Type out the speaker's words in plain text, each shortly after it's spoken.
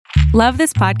Love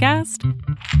this podcast?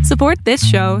 Support this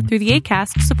show through the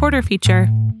Acast supporter feature.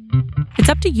 It's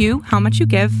up to you how much you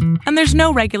give, and there's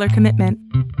no regular commitment.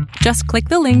 Just click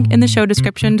the link in the show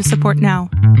description to support now.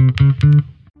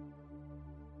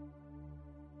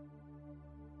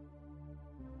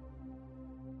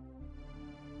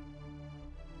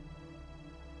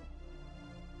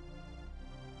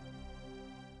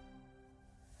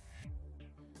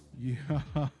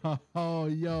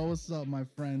 Yo, what's up, my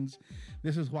friends?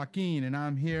 This is Joaquin, and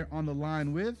I'm here on the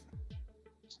line with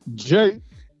Jay.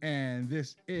 And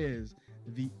this is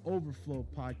the Overflow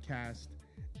podcast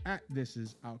at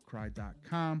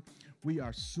thisisoutcry.com. We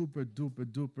are super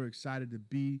duper excited to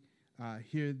be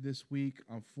here this week.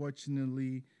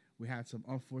 Unfortunately, we had some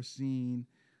unforeseen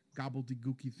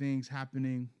gobbledygooky things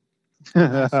happening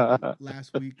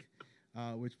last week,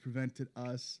 which prevented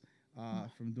us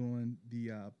from doing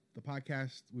the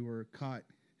podcast. We were caught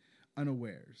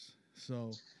unawares.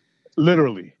 So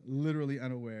literally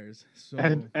unawares. So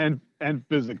and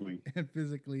physically and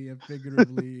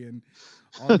figuratively and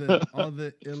all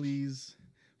the illies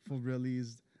for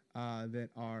realies that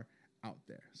are out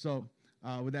there. So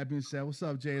with that being said, what's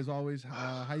up, Jay? As always,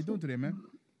 how you doing today, man?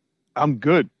 I'm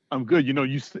good. You know,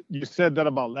 you said that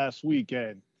about last week,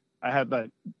 and I had that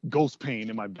ghost pain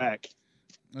in my back.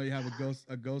 Oh, you have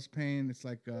a ghost pain? It's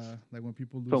like when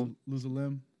people lose a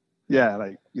limb. Yeah,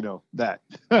 like, you know, that.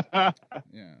 Yeah.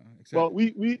 Well,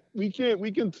 we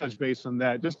can touch base on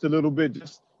that just a little bit,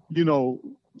 just, you know,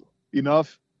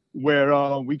 enough.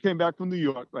 Where we came back from New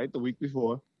York, right, the week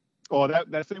before, or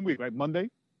that same week, right, Monday.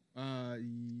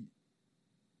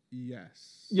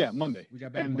 Yes. Yeah, Monday. We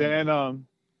got back. And Monday. then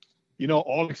you know,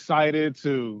 all excited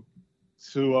to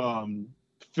fill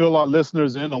our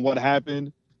listeners in on what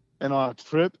happened in our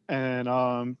trip. And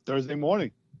Thursday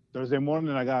morning,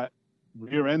 I got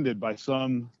rear-ended by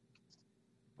some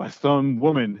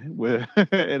woman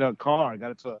in a car. I got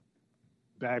into a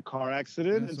bad car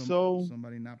accident, and so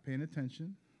somebody not paying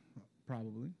attention,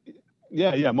 probably.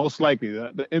 Yeah, most likely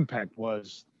the impact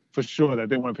was for sure that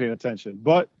they weren't paying attention.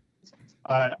 But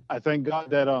I thank God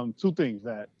that two things,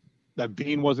 that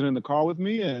Bean wasn't in the car with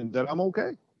me, and that I'm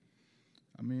okay.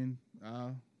 I mean,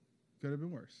 could have been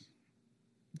worse.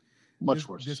 Much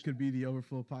worse. This could be the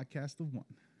Overflow podcast of one.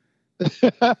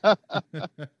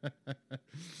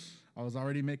 I was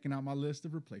already making out my list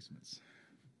of replacements.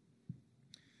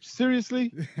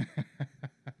 Seriously?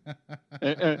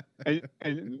 and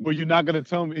were you not going to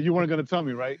tell me? You weren't going to tell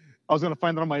me, right? I was going to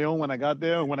find it on my own when I got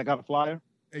there, when I got a flyer.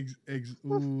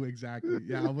 Ooh, exactly.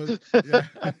 Yeah, I was. Yeah.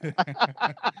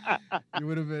 You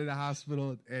would have been in the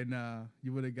hospital, and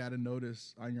you would have got a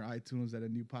notice on your iTunes that a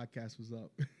new podcast was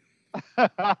up.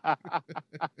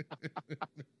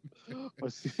 Or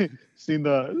seen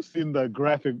the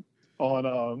graphic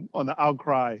on the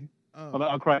Outcry on the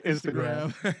Outcry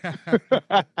Instagram.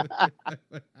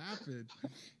 What happened?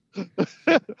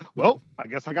 Well, I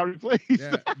guess I got replaced.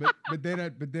 Yeah, but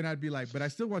then I'd be like, but I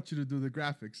still want you to do the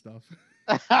graphic stuff.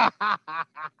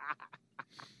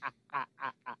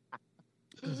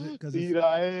 Because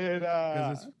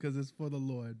it's for the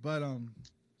Lord. But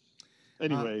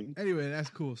anyway, that's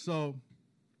cool. So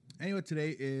anyway,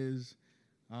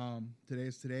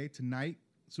 tonight,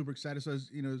 super excited. So,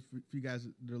 you know, for you guys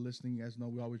that are listening, you guys know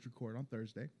we always record on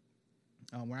Thursday.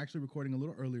 We're actually recording a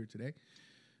little earlier today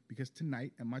because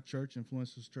tonight at my church,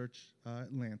 Influencers Church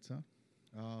Atlanta,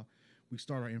 we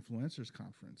start our Influencers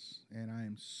Conference, and I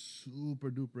am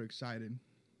super duper excited.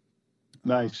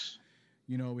 Nice.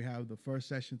 You know, we have the first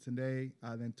session today.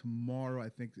 Then tomorrow, I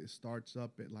think it starts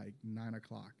up at like 9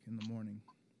 o'clock in the morning.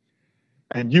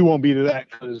 And you won't be to that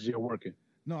because you're working.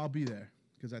 No, I'll be there.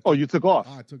 You took off?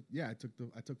 I took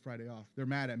Friday off. They're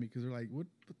mad at me because they're like, "What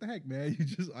the heck, man?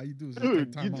 All you do is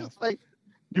Dude, take time you off." Just like,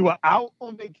 you were out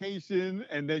on vacation,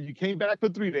 and then you came back for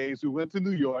 3 days. We went to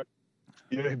New York.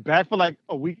 You're back for like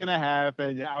a week and a half,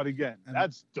 and you're out again.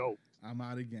 That's dope. I'm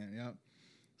out again. Yep.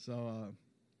 So,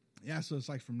 so it's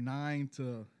like from 9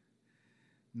 to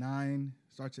 9.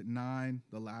 Starts at 9.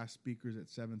 The last speaker's at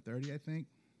 7:30, I think.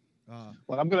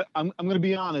 Well, I'm gonna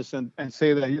be honest and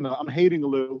say that, you know, I'm hating a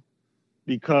little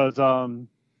because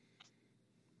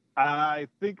I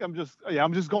think I'm just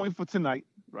going for tonight,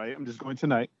 right? I'm just going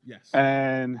tonight. Yes.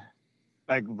 And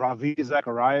like Ravi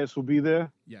Zacharias will be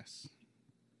there. Yes.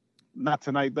 Not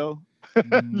tonight though.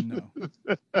 No,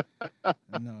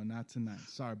 not tonight.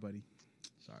 Sorry, buddy.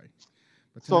 Sorry.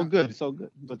 But tonight, so good.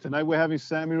 But tonight we're having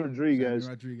Sammy Rodriguez,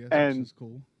 which and is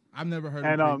cool. I've never heard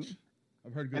him preach.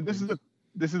 I've heard good and things.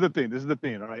 This is the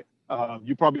thing, all right?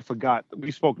 You probably forgot.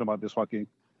 We've spoken about this, Joaquin.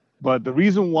 But the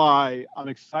reason why I'm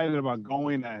excited about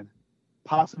going and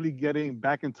possibly getting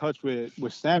back in touch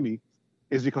with Sammy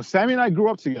is because Sammy and I grew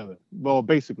up together. Well,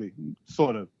 basically,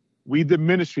 sort of. We did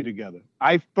ministry together.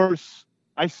 I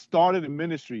started in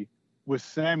ministry with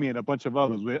Sammy and a bunch of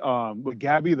others. With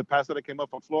Gabby, the pastor that came up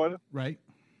from Florida. Right.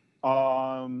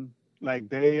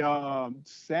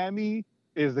 Sammy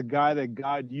is the guy that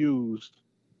God used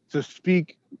to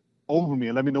speak over me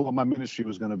and let me know what my ministry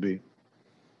was going to be.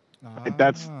 Like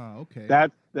okay.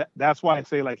 That's why I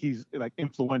say like he's like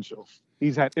influential.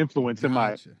 He's had influence in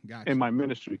my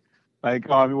ministry. Like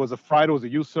it was a Friday, it was a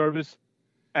youth service,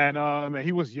 and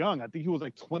he was young. I think he was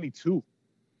like 22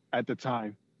 at the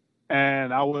time,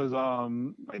 and I was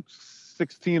like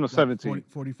 16 or 17.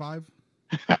 45.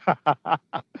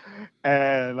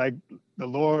 And like the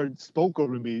Lord spoke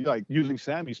over me, like using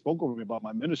Sammy, spoke over me about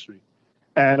my ministry,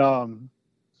 and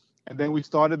then we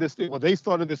started this thing. Well, they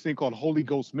started this thing called Holy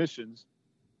Ghost Missions,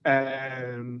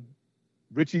 and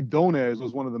Richie Donez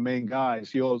was one of the main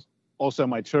guys. He was also at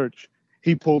my church.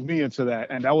 He pulled me into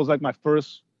that, and that was like my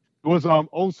first. It was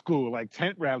old school, like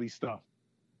tent rally stuff.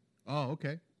 Oh,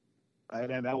 okay.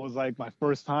 And that was like my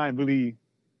first time really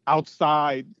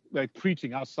outside, like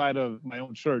preaching outside of my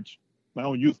own church, my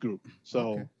own youth group.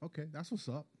 So okay, that's what's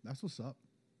up.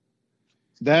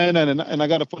 Then and I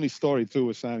got a funny story too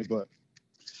with Sammy, but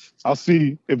I'll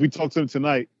see if we talk to him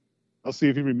tonight. I'll see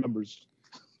if he remembers.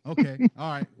 Okay,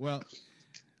 all right. Well,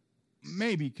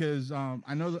 maybe because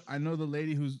I know the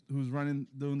lady who's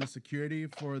doing the security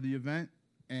for the event,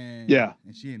 and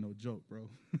she ain't no joke, bro.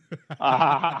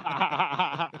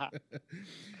 I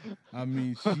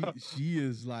mean, she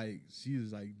is like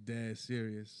dead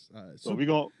serious. So we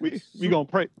gonna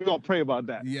pray about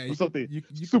that. Yeah, something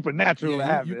supernatural to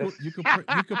happen. You can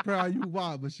pray all you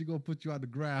want, but she gonna put you on the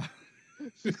ground.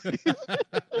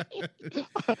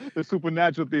 The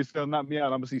supernatural thing still knock me out.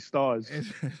 I'm gonna see stars.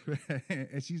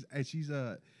 And she's I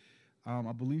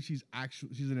believe she's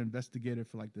an investigator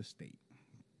for like the state.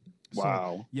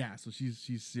 Wow. So, yeah, so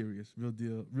she's serious, real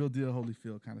deal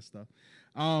Holyfield kind of stuff.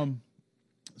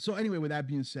 So anyway, with that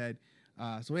being said,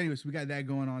 we got that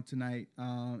going on tonight.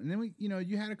 And then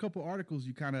you had a couple articles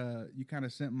you kind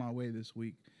of sent my way this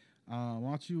week. Why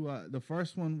don't you? The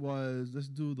first one was, let's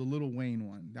do the Lil Wayne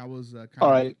one. That was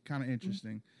kind of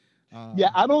interesting.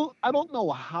 I don't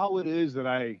know how it is that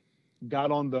I got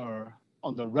on the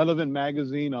Relevant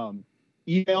magazine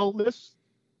email list,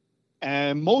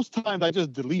 and most times I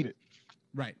just delete it.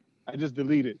 Right. I just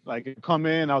delete it. Like it come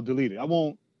in, I'll delete it. I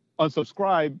won't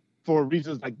unsubscribe for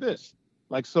reasons like this.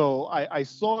 Like so, I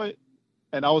saw it,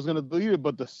 and I was gonna delete it,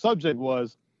 but the subject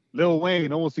was Lil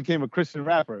Wayne almost became a Christian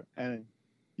rapper, and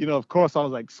of course, I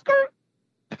was like, skirt.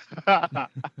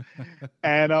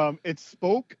 And it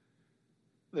spoke.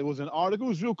 There was an article. It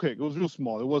was real quick. It was real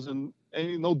small. It wasn't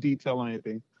no detail on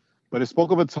anything. But it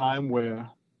spoke of a time where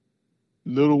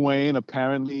Lil Wayne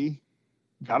apparently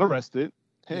got arrested.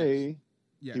 Hey,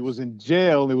 yes. He was in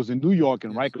jail. It was in New York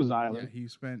in Rikers Island. Yeah, he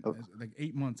spent like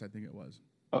 8 months, I think it was.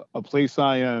 A place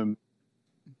I am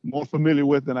more familiar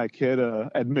with than I care to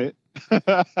admit.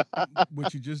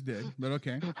 Which you just did, but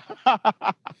okay.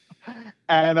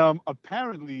 And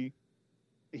apparently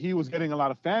he was getting a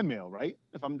lot of fan mail, right?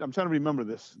 If I'm trying to remember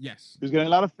this. Yes. He was getting a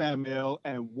lot of fan mail,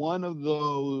 and one of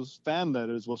those fan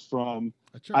letters was from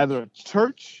either a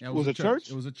church. Yeah, it was a church?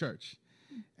 It was a church.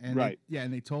 And right.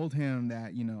 And they told him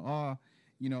that,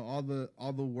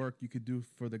 all the work you could do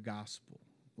for the gospel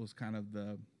was kind of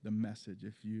the message.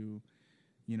 If you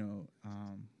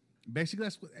basically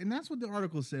that's what the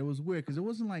article said. It was weird because it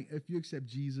wasn't like if you accept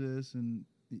Jesus and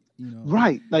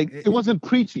right, like it wasn't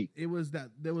preachy. It was that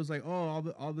there was like all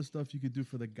the stuff you could do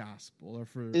for the gospel or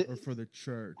for the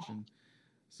church, and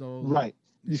so right.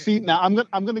 You see, now I'm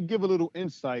gonna give a little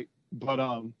insight, but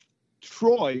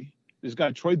this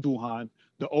guy Troy Duhan,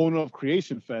 the owner of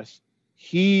Creation Fest,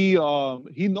 he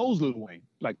knows Lil Wayne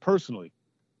like personally,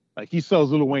 like he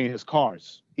sells Lil Wayne his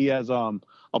cars. He has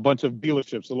a bunch of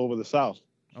dealerships all over the South.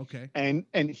 Okay. And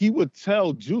he would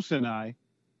tell Juice and I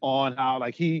on how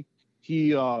like he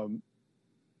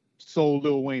sold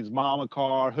Lil Wayne's mom a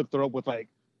car, hooked her up with like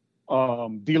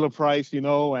dealer price,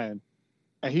 and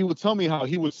he would tell me how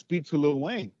he would speak to Lil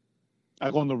Wayne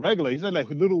like on the regular. He said like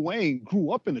Lil Wayne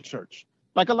grew up in the church,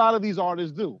 like a lot of these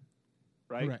artists do,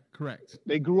 right? Correct.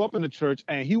 They grew up in the church,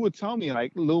 and he would tell me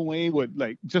like Lil Wayne would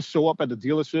like just show up at the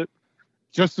dealership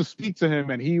just to speak to him,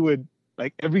 and he would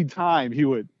like every time he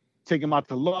would take him out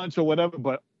to lunch or whatever,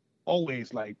 but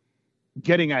always like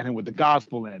getting at him with the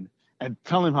gospel and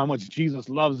telling him how much Jesus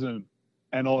loves him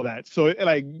and all that. So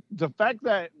like the fact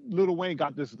that Lil Wayne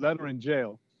got this letter in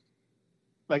jail,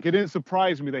 like it didn't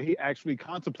surprise me that he actually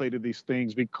contemplated these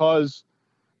things because,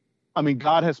 I mean,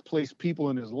 God has placed people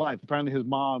in his life. Apparently his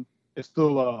mom is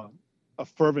still a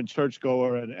fervent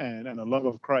churchgoer and a love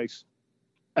of Christ.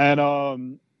 And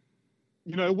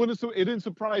it didn't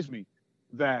surprise me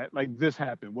that like this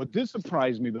happened. What did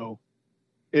surprise me though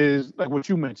is like what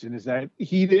you mentioned, is that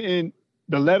the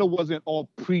letter wasn't all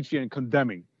preachy and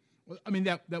condemning. Well, I mean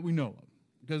that we know of,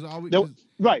 because that we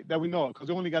know of, because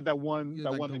they only got that one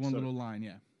little line,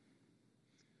 yeah.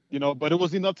 But it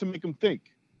was enough to make him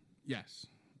think. Yes.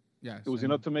 It was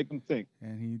enough to make him think.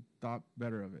 And he thought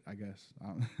better of it, I guess.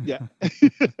 Yeah.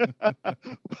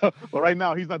 Well, right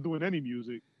now he's not doing any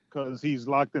music because he's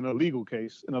locked in a legal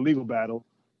case, in a legal battle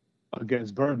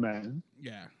against Birdman.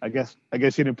 Yeah. I guess he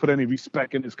didn't put any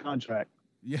respect in his contract.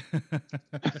 Yeah.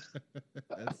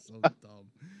 That's so dumb.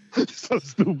 So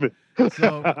stupid.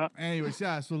 So anyways,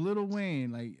 yeah, so Lil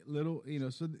Wayne,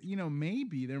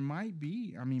 maybe there might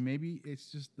be, I mean, maybe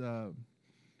it's just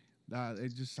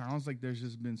it just sounds like there's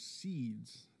just been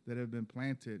seeds that have been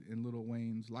planted in Lil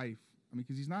Wayne's life. I mean,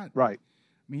 because he's not right.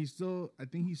 I mean, I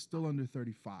think he's still under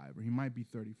 35, or he might be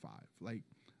 35. Like,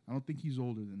 I don't think he's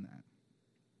older than that.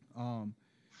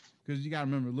 Because you gotta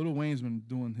remember, Lil Wayne's been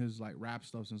doing his like rap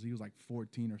stuff since he was like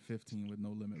 14 or 15 with No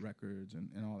Limit Records and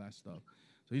all that stuff.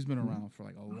 So he's been around for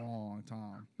like a long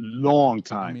time. Long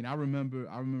time. I mean, I remember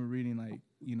reading like,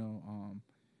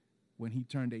 when he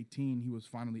turned 18, he was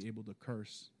finally able to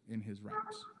curse in his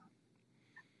raps,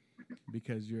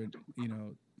 because you're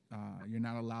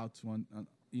not allowed to,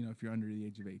 if you're under the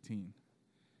age of 18.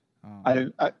 I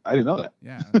didn't know that.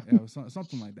 Yeah, it was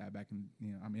something like that back in,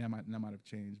 I mean, that might have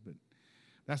changed, but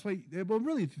that's why. But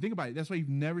really, if you think about it, that's why you've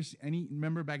never seen any.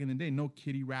 Remember back in the day, no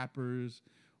kiddie rappers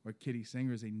or kiddie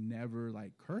singers, they never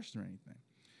like cursed or anything.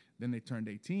 Then they turned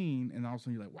 18, and all of a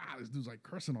sudden you're like, wow, this dude's like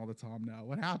cursing all the time now.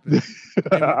 What happened?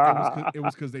 It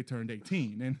was because they turned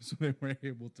 18, and so they were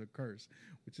able to curse,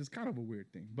 which is kind of a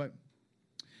weird thing. But,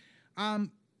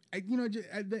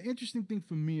 the interesting thing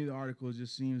for me, the article, it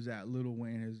just seems that Lil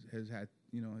Wayne has had,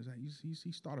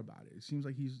 he's thought about it. It seems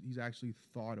like he's actually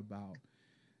thought about,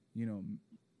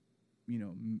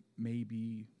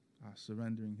 maybe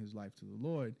surrendering his life to the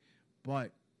Lord,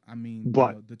 but. I mean,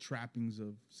 the trappings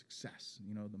of success,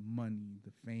 the money,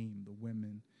 the fame, the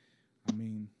women. I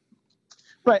mean,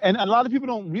 right. And a lot of people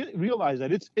don't realize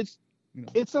that it's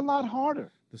a lot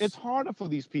harder. It's harder for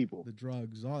these people. The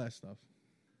drugs, all that stuff.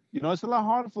 It's a lot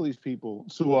harder for these people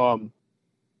to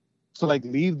like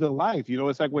leave the life.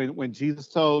 It's like when Jesus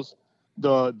tells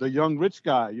the young rich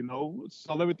guy,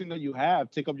 sell everything that you have,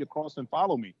 take up your cross and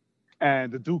follow me.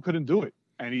 And the dude couldn't do it.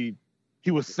 And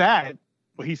he was sad.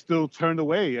 But he still turned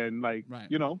away and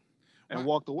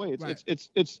walked away.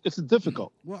 It's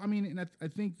difficult. Well, I mean, and I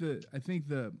think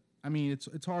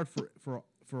it's hard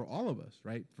for all of us,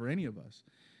 right? For any of us.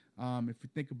 If you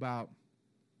think about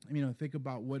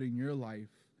what in your life,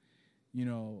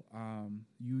 you're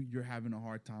having a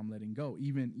hard time letting go,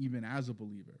 even as a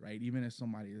believer, right? Even as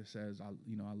somebody that says, I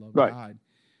love God.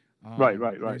 Right.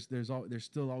 There's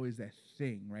still always that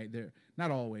thing, right? There,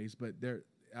 not always, but there.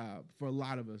 For a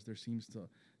lot of us, there seems to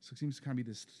kind of be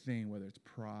this thing, whether it's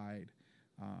pride,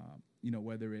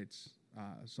 whether it's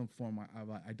some form of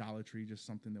idolatry, just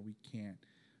something that we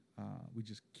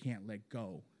just can't let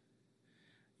go,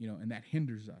 and that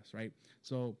hinders us, right?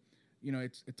 So,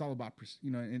 it's all about,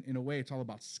 in a way, it's all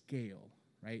about scale,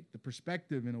 right? The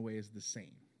perspective, in a way, is the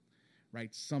same,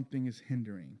 right? Something is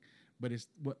hindering, but it's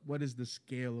what is the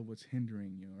scale of what's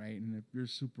hindering you, right? And if you're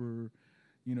super,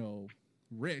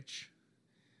 rich,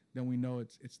 then we know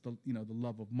it's the the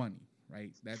love of money, right?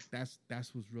 That's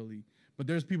what's really. But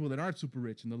there's people that aren't super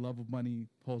rich, and the love of money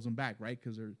pulls them back, right?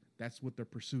 Because that's what their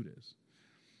pursuit is.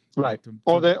 Right.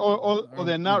 Or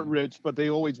they're not rich, but they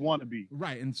always want to be.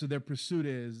 Right, and so their pursuit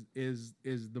is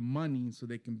the money, so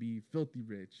they can be filthy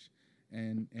rich,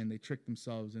 and they trick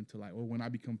themselves into like, well, when I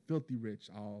become filthy rich,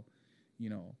 I'll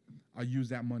use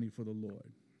that money for the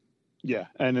Lord. Yeah,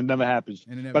 and it never happens.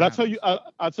 But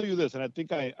I'll tell you this, and I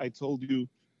think I told you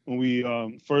when we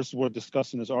first were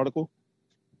discussing this article,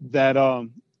 that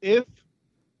if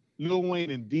Lil Wayne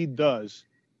indeed does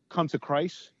come to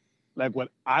Christ, like what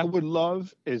I would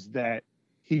love is that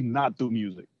he not do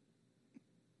music.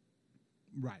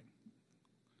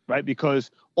 Right? Because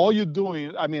all you're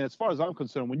doing, I mean, as far as I'm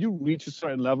concerned, when you reach a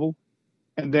certain level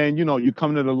and then, you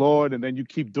come to the Lord and then you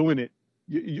keep doing it,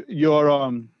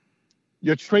 you're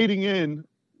trading in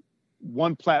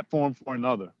one platform for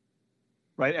another.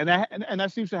 Right, and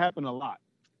that seems to happen a lot.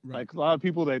 Right. Like a lot of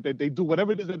people, they do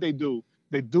whatever it is that they do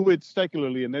it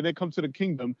secularly, and then they come to the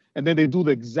kingdom, and then they do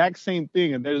the exact same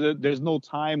thing, and there's no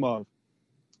time of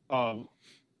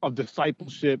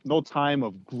discipleship, no time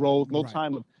of growth, no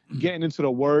time of getting into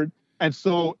the word, and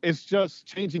so it's just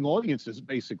changing audiences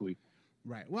basically.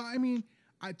 Right. Well, I mean,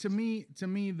 to me,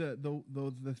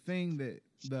 the thing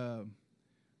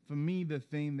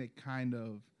that kind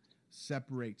of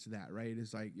separates that, right,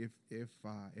 is like if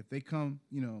they come,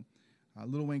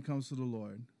 Lil Wayne comes to the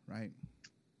Lord, right,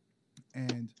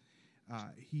 and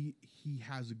he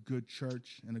has a good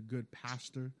church and a good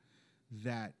pastor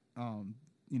that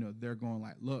they're going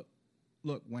like, look,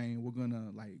 Wayne, we're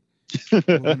gonna be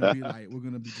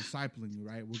discipling you,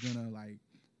 right?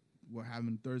 We're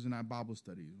having Thursday night Bible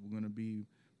studies. We're gonna be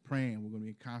praying. We're gonna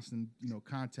be in constant,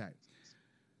 contact.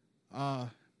 Part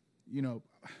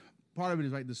of it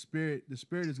is right. The spirit is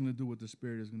gonna do what the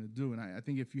spirit is gonna do, and I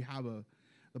think if you have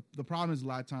the problem is a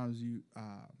lot of times you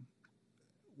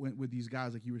with these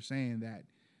guys, like you were saying, that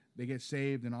they get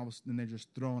saved and all of a sudden they're just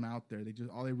thrown out there.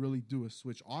 All they really do is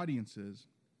switch audiences.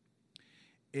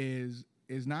 Is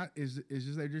just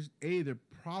they're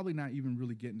probably not even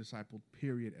really getting discipled,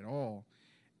 period, at all.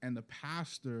 And the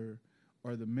pastor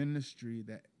or the ministry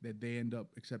that they end up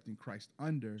accepting Christ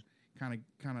under kind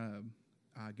of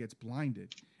gets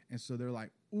blinded. And so they're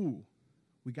like, ooh,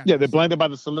 we got they're blinded by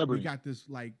the celebrity. We got this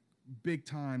like big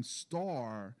time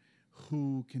star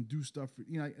who can do stuff for,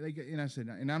 and I said,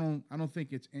 and I don't think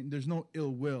there's no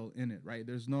ill will in it, right?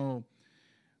 There's no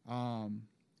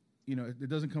it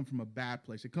doesn't come from a bad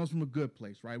place. It comes from a good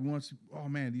place, right? We want to, oh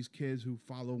man, these kids who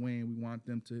follow Wayne, we want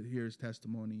them to hear his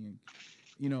testimony, and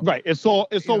right. It's all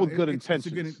with good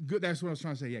intentions. Good. That's what I was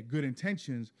trying to say. Yeah, good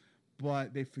intentions,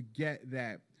 but they forget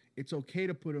that it's okay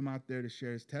to put him out there to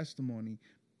share his testimony,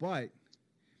 but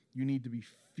you need to be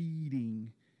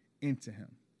feeding into him.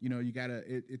 You gotta.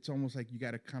 It's almost like you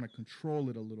gotta kind of control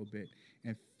it a little bit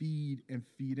and feed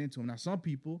into him. Now, some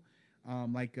people, I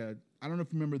don't know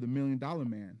if you remember the $1 Million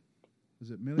Man. Was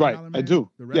it $1 Million Man? Right, I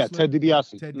do. The wrestler, Ted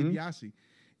DiBiase. Ted DiBiase.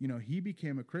 He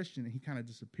became a Christian and he kind of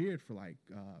disappeared for like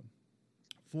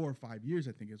 4 or 5 years,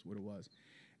 I think is what it was.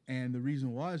 And the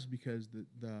reason was because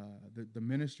the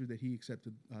minister that he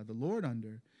accepted the Lord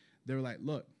under, they were like,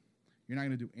 look, you're not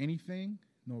going to do anything,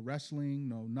 no wrestling,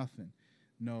 no nothing,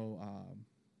 no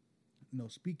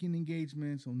speaking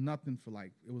engagements, no nothing for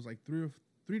like, it was like 3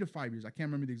 to 5 years. I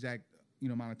can't remember the exact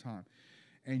amount of time.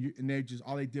 And they just,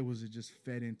 all they did was it just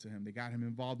fed into him. They got him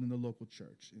involved in the local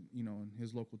church, in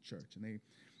his local church, and they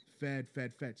fed,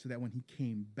 so that when he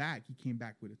came back with came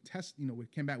back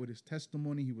with his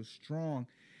testimony. He was strong,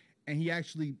 and he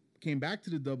actually came back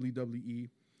to the WWE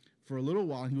for a little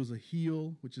while. He was a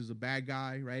heel, which is a bad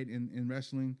guy, right, in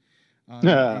wrestling.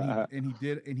 And he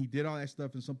did all that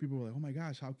stuff, and some people were like, "Oh my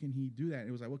gosh, how can he do that?" And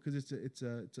it was like, well, because it's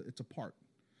a part.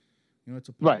 It's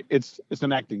a part. Right. It's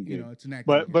an acting game. It's an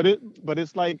acting game. But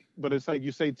it's like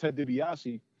you say Ted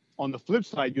DiBiase. On the flip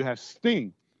side, you have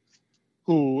Sting,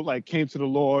 who like came to the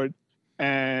Lord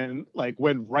and like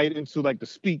went right into like the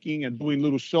speaking and doing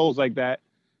little shows like that,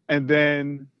 and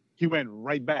then he went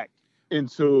right back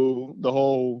into the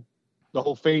whole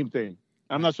fame thing.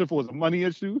 I'm not sure if it was a money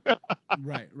issue.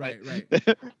 Right.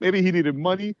 Maybe he needed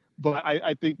money, but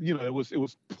I think it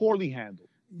was poorly handled.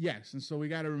 Yes, and so we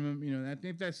got to remember, I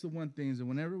think that's the one thing is that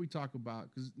whenever we talk about,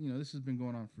 because, this has been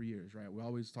going on for years, right? We're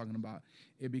always talking about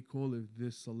it'd be cool if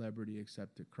this celebrity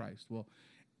accepted Christ. Well,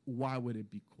 why would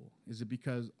it be cool? Is it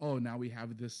because, now we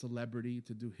have this celebrity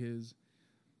to do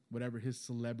whatever his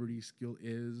celebrity skill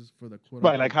is for the quote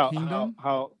right, like kingdom?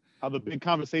 How the big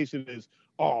conversation is,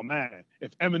 oh man,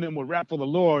 if Eminem would rap for the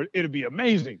Lord, it'd be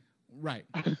amazing. Right,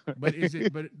 but is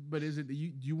it? But is it? Do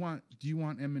you want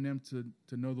Eminem to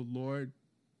know the Lord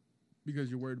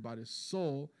because you're worried about his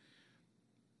soul,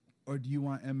 or do you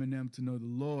want Eminem to know the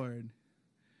Lord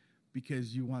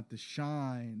because you want the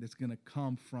shine that's gonna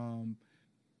come from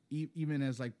even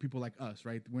as like people like us,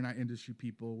 right? We're not industry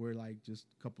people. We're like just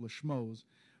a couple of schmoes,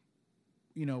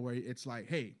 where it's like,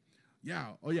 hey,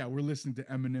 we're listening to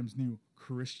Eminem's new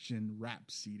Christian rap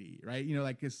CD, right?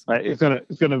 It's right. It's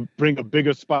gonna bring a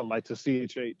bigger spotlight to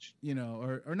CHH,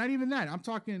 or not even that. I'm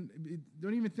talking.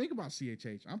 Don't even think about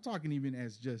CHH. I'm talking even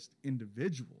as just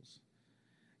individuals.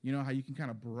 How you can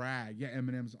kind of brag. Yeah,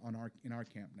 Eminem's in our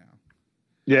camp now.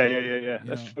 Yeah.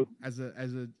 That's true. As a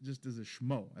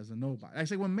schmo, as a nobody. I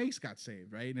say when Mace got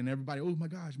saved, right? And everybody, oh my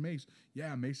gosh, Mace.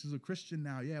 Yeah, Mace is a Christian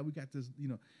now. Yeah, we got this.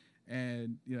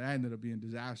 And that ended up being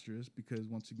disastrous because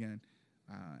once again,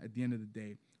 at the end of the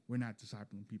day, we're not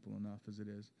discipling people enough as it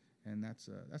is, and that's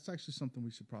actually something we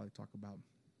should probably talk about.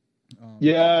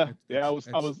 I was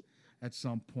at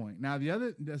some point. Now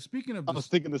speaking of, I was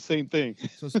thinking the same thing.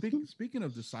 So speaking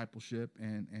of discipleship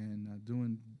and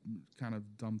doing kind of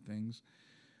dumb things,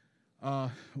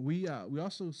 we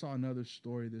also saw another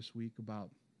story this week about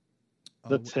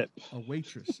the tip. A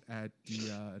waitress at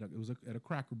it was at a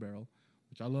Cracker Barrel,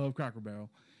 which I love Cracker Barrel.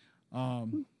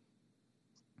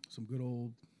 Some good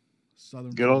old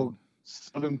Southern Good food. old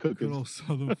Southern Good cookies. old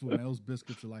Southern food. Man, those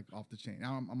biscuits are like off the chain.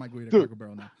 I might go eat a Dude. Cracker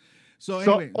Barrel now. So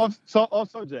So, anyway, off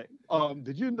subject.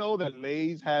 Did you know that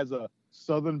Lay's has a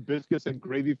Southern biscuits and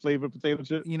gravy flavored potato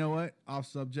chip? you know what? Off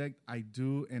subject, I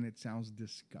do, and it sounds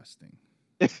disgusting.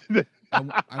 It's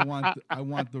I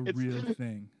want the real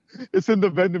thing. in the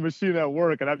vending machine at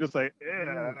work, and I'm just like,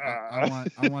 I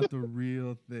want the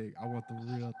real thing. I want the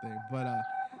real thing. But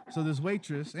so this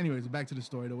waitress, anyways, back to the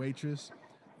story. The waitress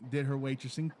did her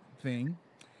waitressing thing,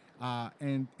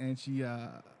 and she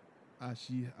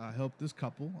helped this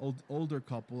couple, older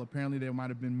couple. Apparently, they might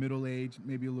have been middle aged,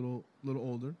 maybe a little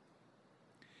older.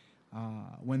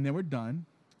 When they were done,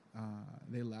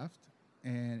 they left,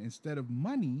 and instead of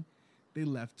money, they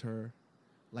left her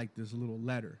like this little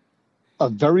letter. a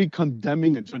very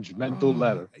condemning and judgmental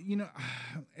letter. You know,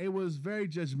 it was very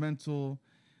judgmental.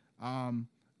 I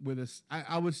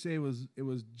would say it was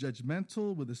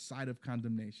judgmental with a side of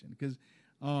condemnation because.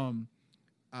 Or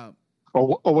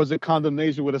was it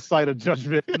condemnation with a side of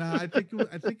judgment? No, I think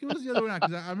it was the other way around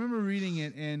because I remember reading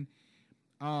it and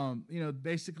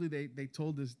basically they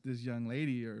told this young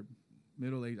lady or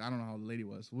middle age, I don't know how the lady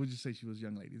was. We'll just say she was a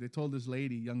young lady. They told this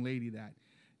young lady that,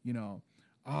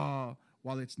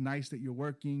 while it's nice that you're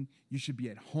working, you should be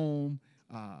at home,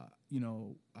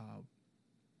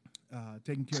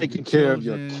 taking care of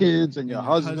your kids and your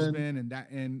husband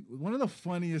and one of the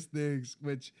funniest things,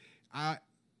 which I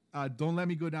don't let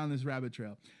me go down this rabbit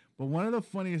trail, but one of the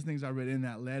funniest things I read in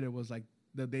that letter was like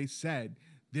that they said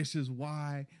this is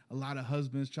why a lot of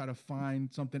husbands try to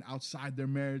find something outside their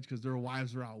marriage because their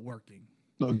wives are out working.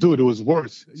 No, dude, it was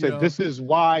worse. Said this is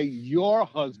why your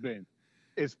husband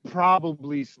is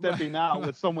probably stepping out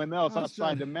with someone else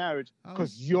outside the marriage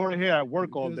because you're here at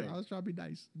work all day. I was trying to be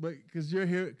nice, but because you're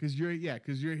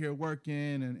here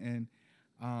working and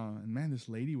man, this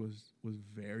lady was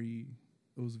very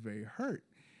hurt.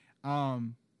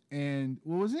 And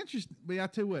what was interesting, but I'll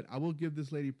tell you what, I will give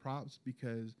this lady props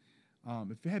because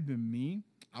if it had been me,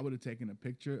 I would have taken a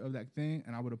picture of that thing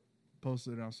and I would have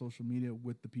posted it on social media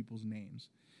with the people's names.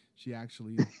 She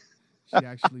actually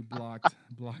blocked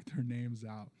their names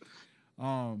out.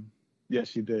 Yeah,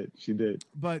 she did.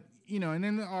 But and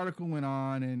then the article went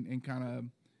on and kind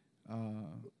of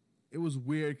it was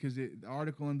weird because the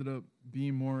article ended up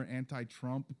being more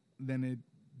anti-Trump than it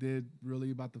did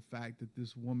really about the fact that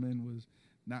this woman was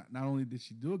not only did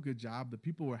she do a good job, the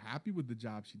people were happy with the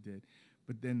job she did,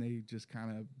 but then they just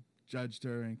kind of judged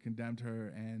her and condemned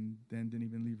her and then didn't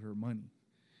even leave her money.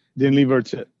 Didn't leave her a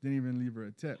tip. Didn't even leave her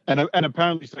a tip. And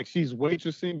apparently she's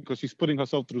waitressing because she's putting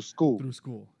herself through school.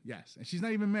 Yes. And she's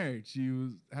not even married. She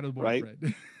had a boyfriend.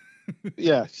 Right?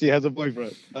 Yeah, she has a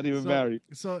boyfriend. Not even married.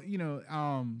 So,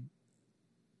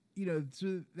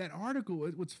 so that article,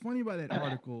 what's funny about that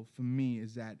article for me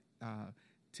is that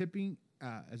tipping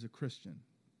as a Christian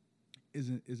is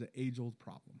an age-old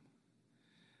problem.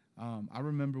 I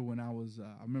remember when I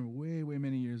remember way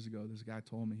many years ago, this guy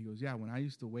told me, he goes, yeah, when I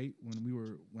used to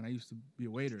be a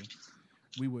waiter,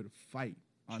 we would fight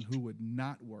on who would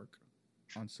not work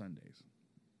on Sundays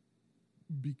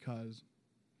because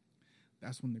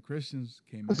that's when the Christians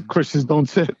came in. Christians don't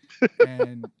tip.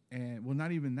 and well,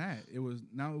 not even that. It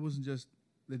wasn't just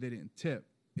that they didn't tip.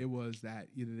 It was that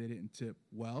either they didn't tip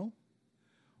well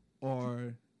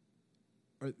or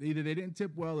either they didn't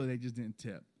tip well or they just didn't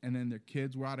tip. And then their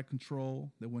kids were out of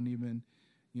control. They wouldn't even,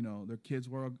 their kids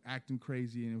were acting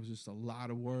crazy and it was just a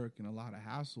lot of work and a lot of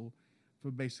hassle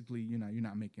for basically, you're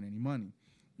not making any money,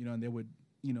 and they would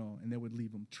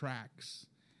leave them tracks.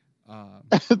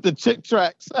 The chick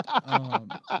tracks.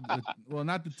 Well,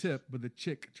 not the tip, but the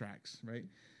chick tracks, right?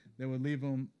 They would leave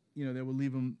them, they would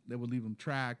leave them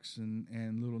tracks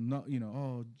and little,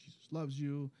 oh, Jesus loves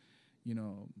you. You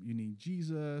need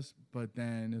Jesus, but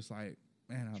then it's like,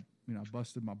 man, I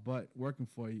busted my butt working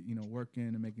for you, working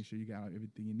and making sure you got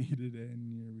everything you needed,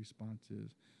 and your response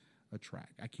is a track.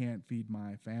 I can't feed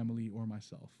my family or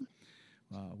myself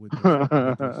with this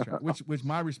track. Which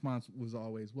my response was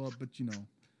always, well, but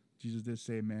Jesus did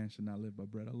say man should not live by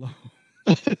bread alone.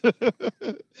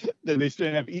 Then they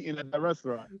shouldn't have eaten at that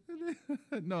restaurant.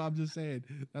 No, I'm just saying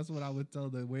that's what I would tell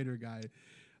the waiter guy.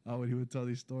 When he would tell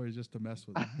these stories just to mess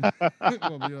with him.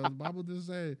 Well, the Bible just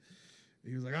said,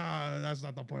 he was like, that's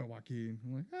not the point, Joaquin.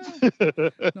 I'm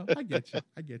like, no, I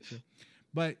get you.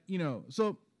 But,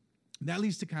 so that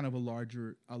leads to kind of a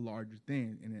larger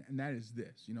thing. And that is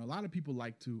this, a lot of people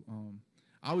like to,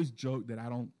 I always joke that I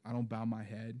don't bow my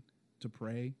head to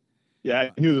pray. Yeah,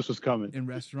 I knew this was coming. In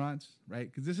restaurants,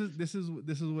 right? Because this is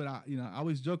what I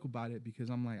always joke about it because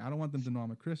I'm like, I don't want them to know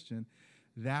I'm a Christian.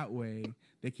 That way,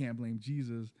 they can't blame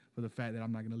Jesus for the fact that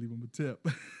I'm not going to leave him a tip.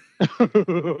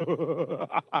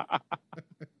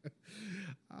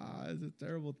 It's a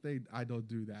terrible thing. I don't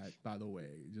do that, by the way.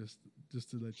 Just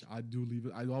to let you, I do leave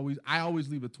it. I always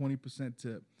leave a 20%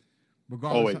 tip,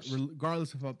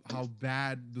 regardless of how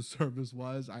bad the service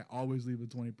was. I always leave a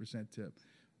 20% tip.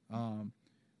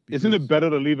 Isn't it better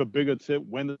to leave a bigger tip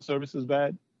when the service is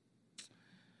bad?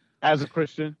 As a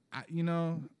Christian, no. You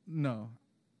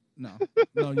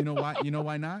know why? You know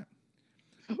why not?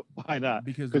 Why not?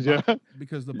 Because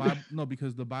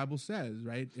the Bible says,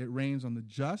 right? It rains on the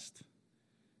just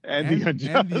and the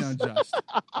unjust.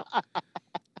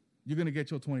 You're gonna get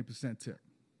your 20% tip,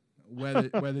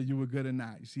 whether you were good or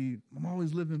not. You see, I'm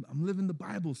living the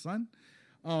Bible, son.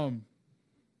 But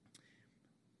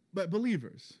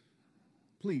believers,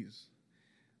 please,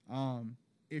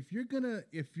 if you're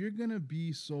gonna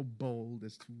be so bold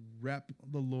as to rep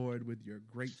the Lord with your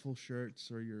grateful shirts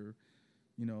or your,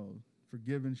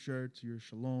 forgiven shirts, your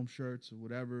shalom shirts, or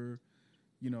whatever,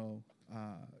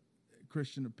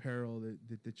 Christian apparel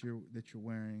that you're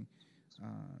wearing,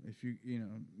 if you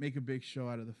make a big show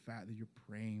out of the fact that you're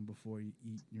praying before you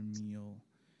eat your meal,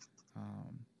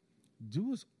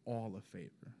 do us all a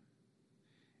favor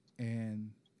and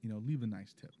leave a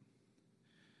nice tip.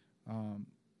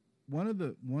 One of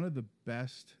the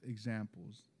best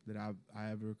examples that I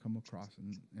ever come across,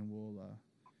 and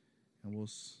we'll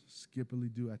skippily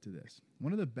do after this.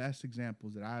 One of the best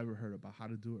examples that I ever heard about how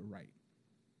to do it right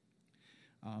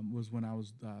was when I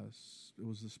was. It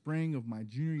was the spring of my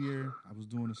junior year. I was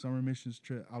doing a summer missions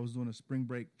trip. I was doing a spring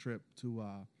break trip to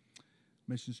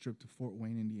missions trip to Fort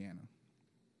Wayne, Indiana,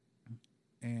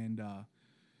 and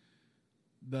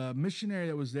the missionary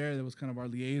that was there, that was kind of our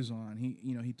liaison,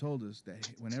 he told us that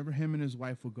whenever him and his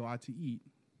wife would go out to eat,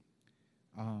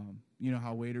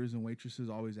 how waiters and waitresses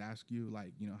always ask you,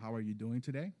 like, how are you doing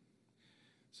today?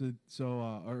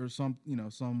 Or some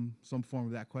form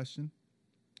of that question.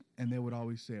 And they would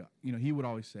always say, he would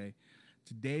always say,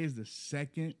 today is the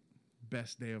second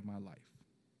best day of my life.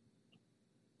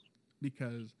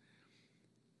 Because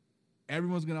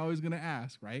everyone's always going to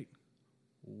ask, right?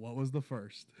 What was the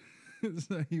first?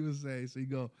 So he would say,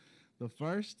 the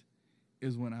first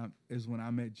is when I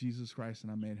met Jesus Christ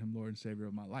and I made him Lord and Savior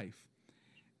of my life.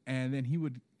 And then he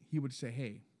would say,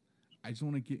 hey,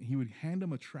 he would hand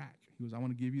him a track. He goes, I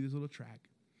want to give you this little track.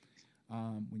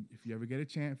 If you get a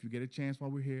chance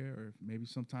while we're here, or maybe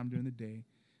sometime during the day,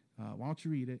 why don't you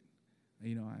read it?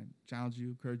 I challenge you,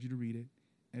 encourage you to read it.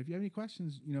 And if you have any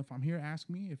questions, if I'm here, ask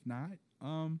me. If not,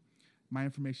 my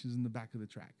information is in the back of the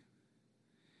track.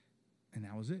 And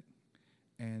that was it.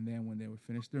 And then when they would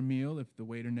finish their meal, if the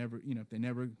waiter if they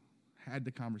never had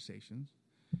the conversations,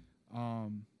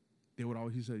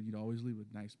 he said, you'd always leave a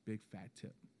nice big fat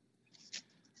tip,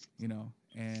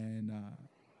 and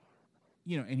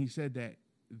he said that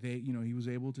he was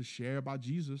able to share about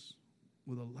Jesus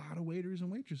with a lot of waiters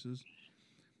and waitresses,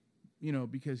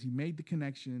 because he made the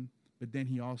connection, but then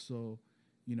he also,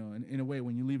 in a way,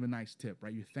 when you leave a nice tip,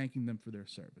 right, you're thanking them for their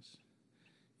service.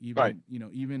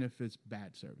 Even if it's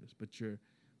bad service, but you're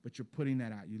putting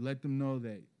that out. You let them know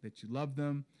that you love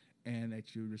them and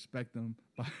that you respect them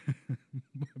by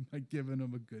giving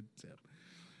them a good tip.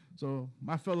 So,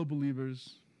 my fellow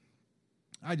believers,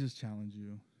 I just challenge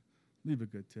you, leave a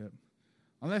good tip.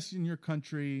 Unless in your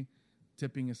country,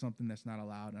 tipping is something that's not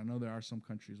allowed. I know there are some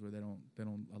countries where they don't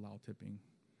allow tipping.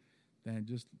 Then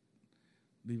just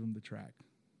leave them the track,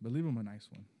 but leave them a nice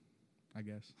one, I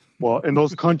guess. Well, in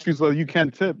those countries where you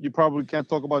can't tip, you probably can't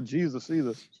talk about Jesus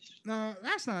either. No,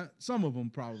 that's not. Some of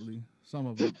them probably. Some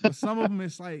of them. But some of them,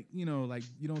 it's like, like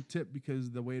you don't tip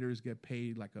because the waiters get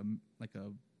paid like a.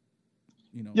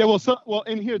 Yeah, well,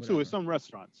 in here too, it's some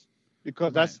restaurants,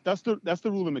 because that's the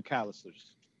rule in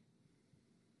McAllister's.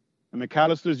 In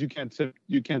McAllister's, you can't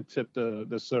tip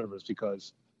the servers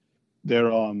because they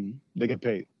get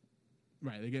paid.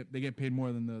 Right, they get paid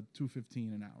more than the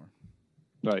 $2.15 an hour.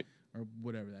 Right. Or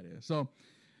whatever that is. So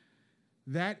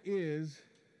that is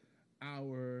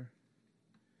our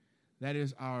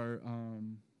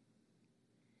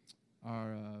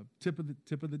tip of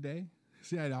the day.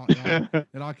 See, it all came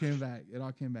back. It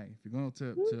all came back. If you're gonna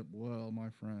tip well, my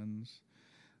friends.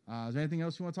 Is there anything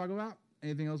else you want to talk about?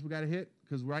 Anything else we got to hit?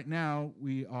 Because right now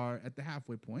we are at the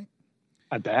halfway point.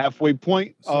 At the halfway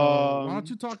point. So why don't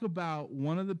you talk about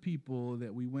one of the people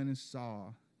that we went and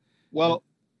saw? Well,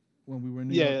 when we were in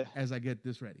New York, as I get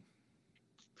this ready.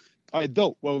 All right,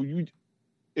 dope. Well,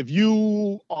 if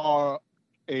you are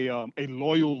a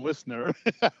loyal listener,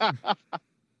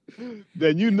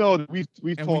 then you know that we've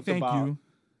talked about. You.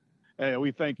 Hey,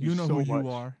 we thank you. You know so who much. You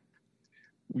are.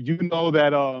 You know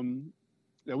that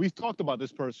we've talked about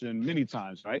this person many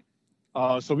times, right?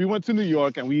 So we went to New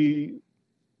York and we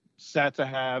sat to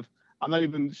have, I'm not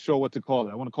even sure what to call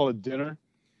it. I want to call it dinner,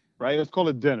 right? Let's call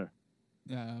it dinner.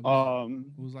 Yeah. It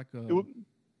was like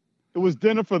it was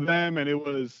dinner for them and it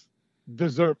was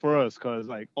dessert for us because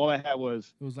like all I had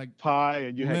was like pie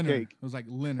and you had cake. It was like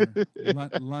Leonard.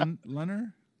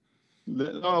 Lunner?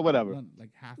 Oh, whatever. Like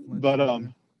half lunch. But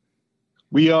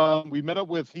we met up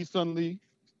with Heesun Lee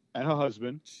and her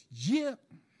husband. Yeah.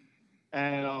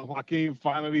 And Joaquin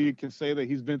finally can say that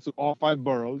he's been to all 5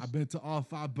 boroughs. I've been to all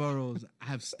 5 boroughs. I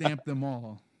have stamped them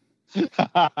all. So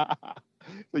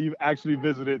you've actually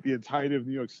visited the entirety of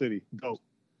New York City. Dope.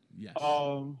 Yes.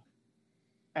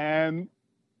 And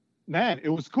man, it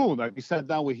was cool. Like we sat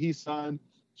down with Heesun.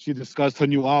 She discussed her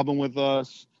new album with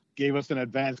us, gave us an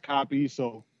advanced copy.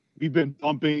 So we've been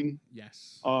bumping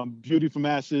Beauty from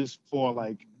Ashes for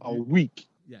like a week.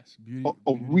 Yes, beauty.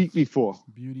 A week before.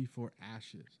 Beauty for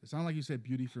Ashes. It sounded like you said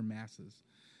beauty for masses.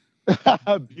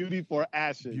 Beauty for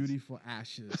Ashes. Beauty for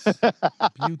Ashes.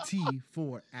 Beauty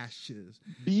for Ashes.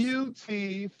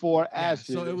 Beauty for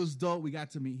Ashes. So it was dope. We got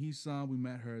to meet Heesun. We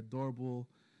met her adorable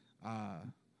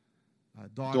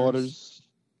daughters.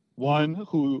 One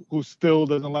who still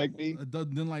doesn't like me.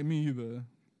 Didn't like me either.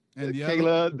 And the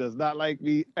Kayla does not like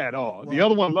me at all. The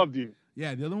other one loved you.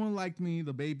 Yeah, the other one liked me,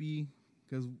 the baby,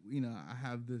 because, I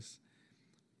have this,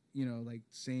 like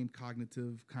same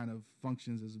cognitive kind of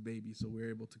functions as a baby, so we're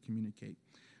able to communicate.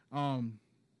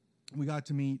 We got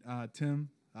to meet Tim,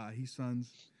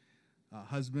 Heesun's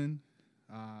husband.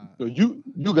 So you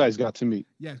guys got to meet.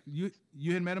 Yeah, you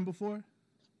had met him before?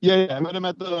 Yeah, I met him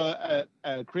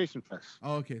at Creation Fest.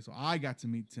 Oh, okay, so I got to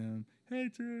meet Tim. Hey,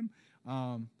 Tim.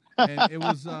 And it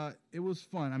was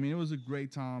fun. I mean, it was a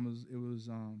great time.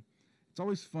 It's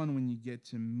always fun when you get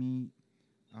to meet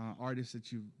artists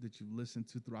that you've listened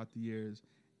to throughout the years,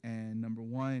 and number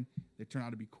one, they turn out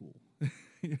to be cool.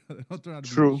 They don't turn out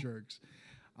to be jerks.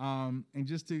 And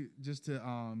just to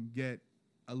get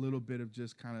a little bit of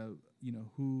just kind of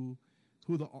who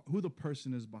the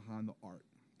person is behind the art,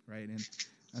 right?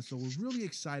 And so we're really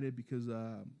excited because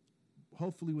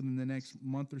hopefully within the next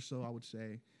month or so, I would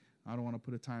say, I don't want to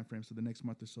put a time frame, so the next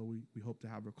month or so, we hope to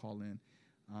have her call in.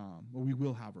 Or we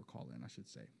will have her call in, I should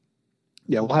say.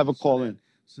 Yeah, we'll have her call in.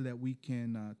 So that we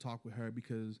can talk with her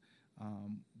because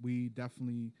we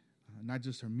definitely, not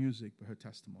just her music, but her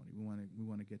testimony. We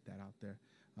want to get that out there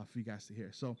for you guys to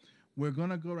hear. So we're going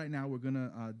to go right now. We're going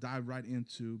to dive right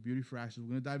into Beauty for Ashes. We're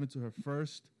going to dive into her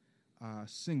first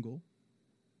single.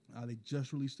 They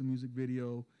just released a music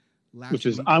video last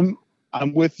week.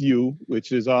 I'm With You,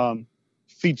 which is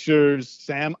features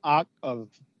Sam Ock of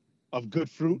Good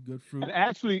Fruit. Good Fruit. And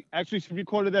actually she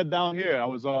recorded that down here. I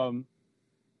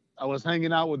was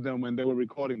hanging out with them when they were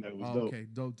recording that. It was dope. Okay,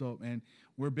 dope. And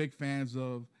we're big fans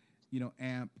of,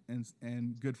 Amp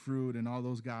and Good Fruit and all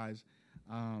those guys.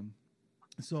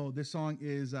 So this song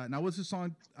is now what's the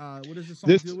song? What does this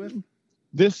song deal with?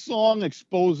 This song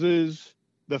exposes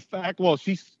the fact. Well,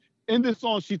 in this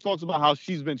song she talks about how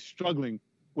she's been struggling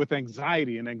with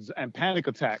anxiety and panic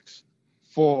attacks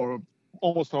for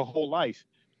almost her whole life,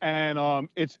 and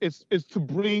it's to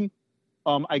bring,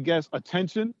 I guess,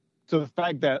 attention to the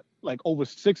fact that like over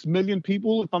 6 million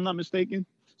people, if I'm not mistaken,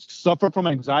 suffer from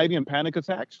anxiety and panic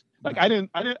attacks. Like right.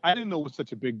 I didn't know it was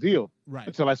such a big deal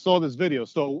until I saw this video.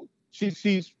 So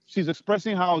she's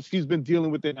expressing how she's been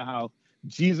dealing with it and how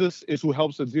Jesus is who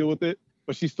helps her deal with it,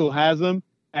 but she still has them,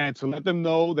 and to let them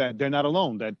know that they're not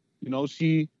alone, that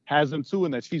she has them too,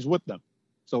 and that she's with them.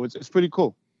 So it's pretty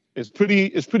cool. It's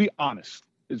pretty honest,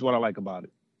 is what I like about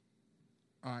it.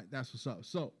 All right, that's what's up.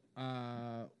 So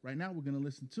right now we're gonna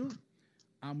listen to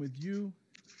 "I'm With You,"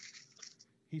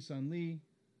 Heesun Lee,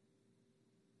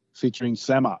 featuring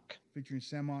Samok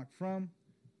from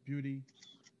Beauty.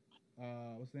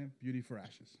 What's the name? Beauty for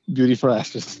Ashes. Beauty for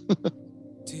Ashes.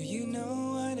 Do you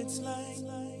know what it's like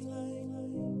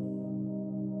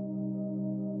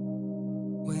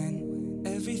when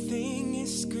everything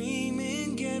is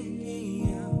screaming, get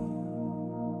me out?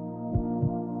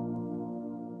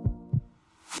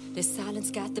 The silence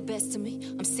got the best of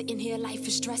me. I'm sitting here, life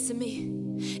is stressing me.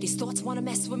 These thoughts wanna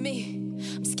mess with me.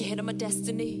 I'm scared of my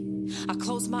destiny. I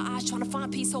close my eyes trying to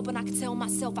find peace, hoping I can tell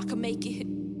myself I can make it.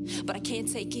 But I can't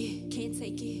take it.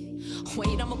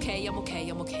 Wait, I'm okay. Yeah.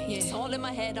 It's all in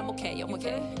my head, I'm okay.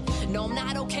 No, I'm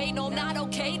not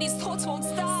okay. These thoughts won't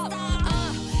stop.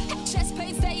 Chest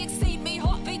pains, they exceed me.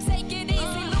 Heartbeat, take it easy.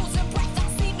 Losing breath, I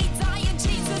see me dying.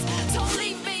 Jesus, don't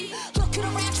leave me. Looking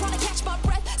around, trying to catch my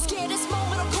breath. Scared this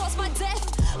moment will cause my death.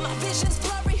 My vision's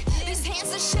blurry. These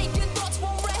hands are shaking, thoughts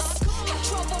won't rest. Have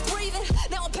trouble breathing.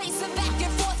 Now I'm pacing back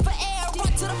and forth for air.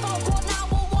 Run to the phone, call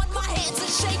 911.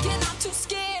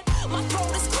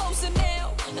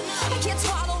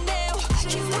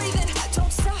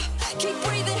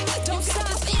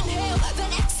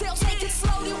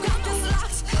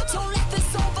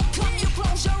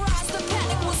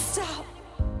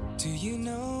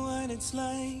 it's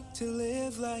like to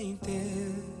live like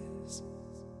this.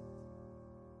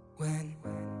 When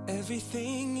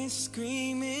everything is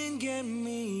screaming, get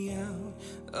me out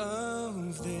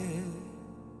of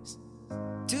this.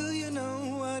 Do you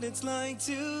know what it's like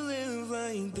to live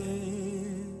like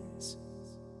this?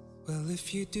 Well,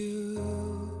 if you do,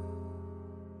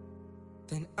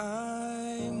 then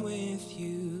I'm with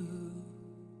you.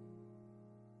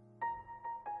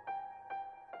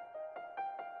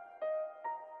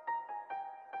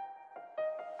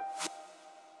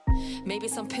 Maybe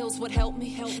some pills would help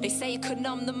me. They say it could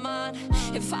numb the mind.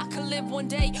 If I could live one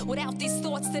day without these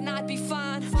thoughts, then I'd be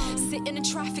fine. Sitting in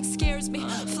traffic scares me.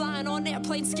 Flying on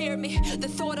airplanes scared me. The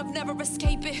thought of never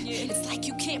escaping, it's like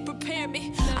you can't prepare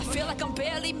me. I feel like I'm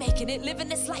barely making it, living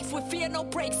this life with fear, no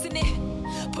breaks in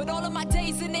it. Put all of my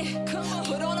days in it,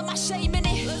 put all of my shame in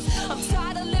it. I'm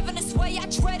tired of living this way, I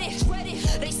dread it.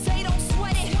 They say don't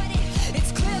sweat it.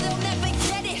 It's clear they'll never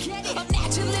get it.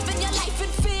 Imagine living your life in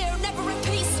fear, never in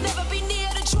peace, never be near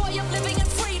the joy of living in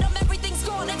freedom. Everything's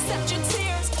gone except your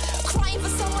tears. Crying for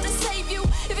someone to save you.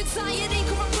 If anxiety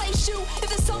can replace you, if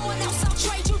there's someone else, I'll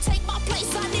trade you. Take my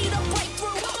place, I need a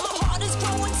breakthrough. My heart is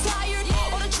growing tired.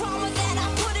 All the trauma that I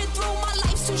put it through. My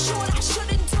life's too short, I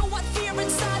shouldn't do what fear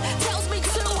inside tells me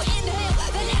to. Inhale,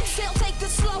 then exhale, take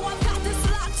this slow. I've got this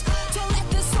locked. Don't let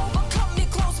this overcome me.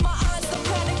 Close my eyes, the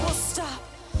panic will stop.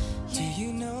 Do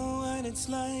you know what it's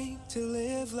like to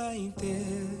live like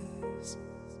this?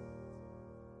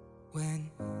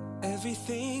 When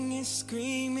everything is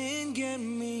screaming, get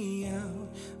me out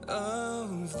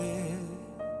of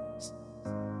this.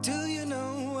 Do you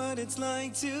know what it's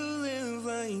like to live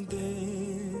like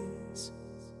this?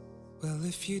 Well,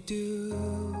 if you do,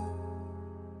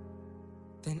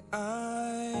 then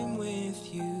I'm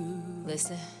with you.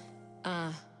 Listen,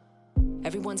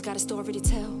 everyone's got a story to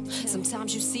tell.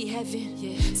 Sometimes you see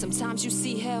heaven, sometimes you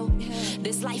see hell.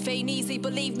 This life ain't easy,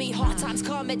 believe me. Hard times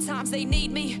come, at times they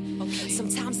need me.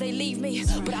 Sometimes they leave me,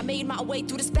 but I made my way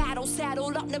through this battle.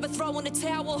 Saddled up, never throwing the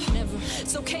towel.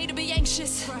 It's okay to be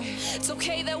anxious. It's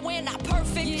okay that we're not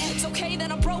perfect. It's okay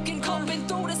that I'm broken. Coping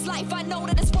through this life, I know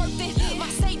that it's worth it. My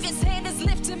Savior's hand is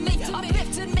lifting me,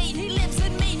 uplifting me. He lives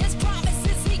in me, His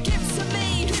promises He gives to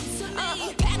me.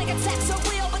 Panic attacks are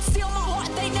real, but still my heart,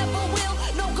 they never will.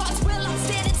 No God's will, I'm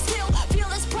standing still. Feel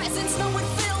His presence, know it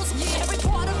fills every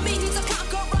part of me. He's a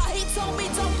conqueror. He told me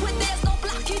don't quit, there's no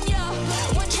blocking ya.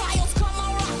 When trials come,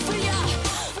 I'll rock for ya.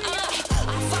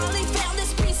 I finally found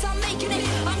this peace, I'm making it,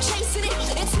 I'm chasing it.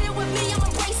 It's here with me, I'm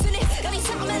embracing it.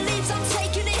 Anytime it leaves, I'm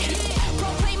taking it.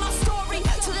 Proclaim my story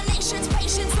to the nations,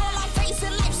 patience all I'm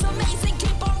facing. Life's amazing,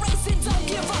 keep on racing, don't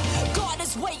give up. God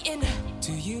is waiting.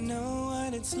 Do you know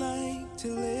what it's like to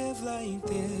live like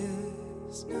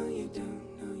this? No, you don't,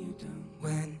 no, you don't.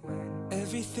 When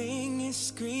everything is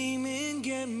screaming,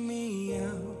 get me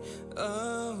out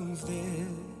of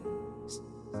this.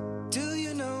 Do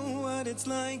you know what it's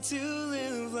like to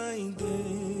live like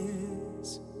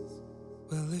this?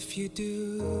 Well, if you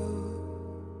do,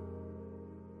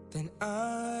 then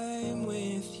I'm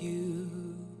with you.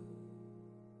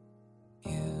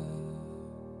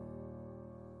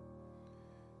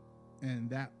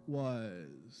 And that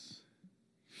was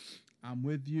I'm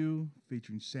With You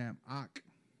featuring Sam Ock.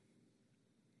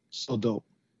 So dope.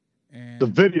 And The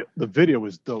video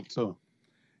was dope too.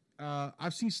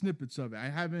 I've seen snippets of it.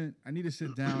 I need to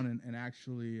sit down and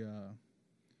actually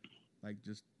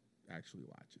just actually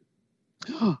watch it.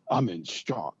 I'm in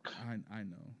shock. I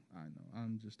know.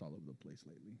 I'm just all over the place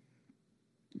lately.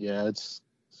 Yeah, it's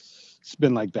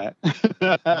been like that.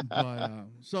 But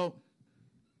so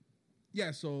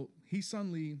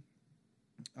Heesun Lee,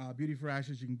 Beauty for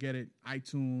Ashes, you can get it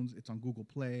iTunes, it's on Google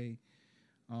Play.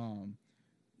 I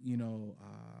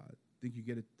think you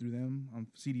get it through them on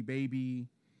CD Baby.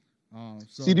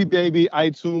 CD Baby,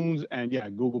 iTunes, and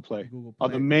Google Play. Google Are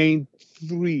Play the main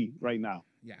three right now.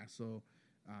 Yeah, so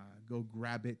go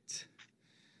grab it,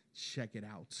 check it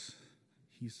out.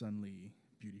 Heesun Lee,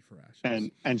 Beauty for Ashes.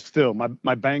 And still,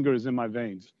 my banger is in my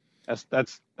veins.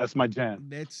 That's my jam.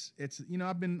 It's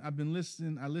I've been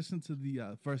listening. I listened to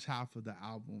the first half of the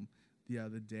album the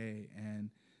other day, and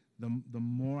the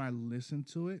more I listen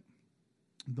to it,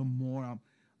 the more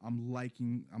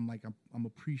I'm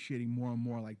appreciating more and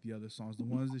more like the other songs, the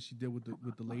ones that she did with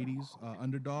the ladies,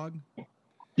 Underdog.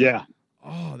 Yeah.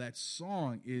 Oh, that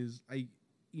song is like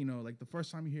the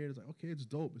first time you hear it, it's like, okay, it's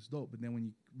dope. But then when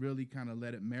you really kind of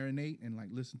let it marinate and like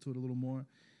listen to it a little more,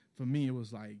 for me, it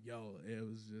was like, it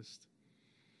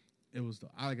was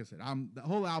dope. Like I said, the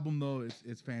whole album though,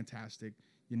 it's fantastic.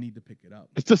 You need to pick it up.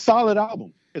 It's a solid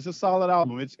album.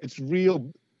 It's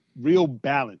real. real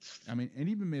balanced. I mean, it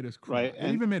even made us cry. Right.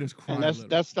 It even made us cry. And a little.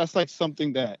 that's like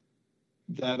something that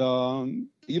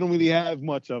you don't really have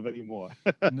much of anymore.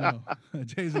 No,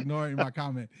 Jay's ignoring my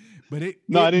comment, but I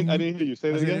didn't hear you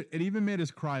say that again. It even made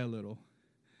us cry a little.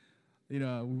 We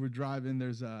were driving.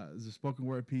 There's a spoken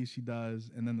word piece she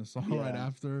does, and then the song right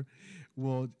after.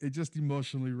 Well, it just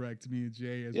emotionally wrecked me and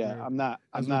Jay as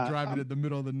we're driving at the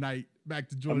middle of the night back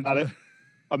to Georgia.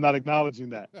 I'm not acknowledging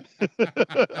that.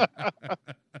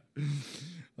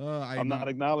 I'm not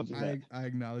acknowledging that. I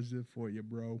acknowledged it for you,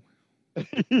 bro.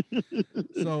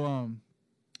 So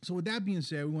with that being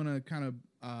said, we want to kind of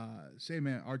say,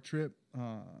 man, our trip,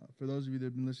 for those of you that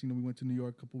have been listening, we went to New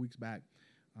York a couple weeks back.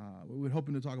 We were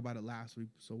hoping to talk about it last week,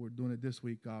 so we're doing it this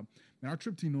week. Man, our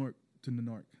trip to New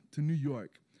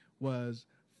York was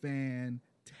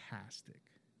fantastic.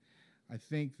 I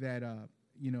think that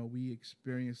we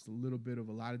experienced a little bit of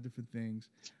a lot of different things.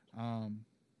 For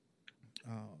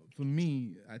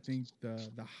me, I think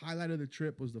the highlight of the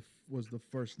trip was the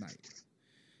first night.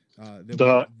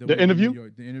 The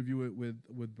interview? The interview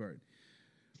with Bert.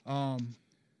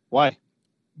 Why?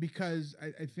 Because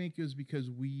I think it was because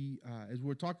we, as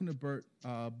we're talking to Bert,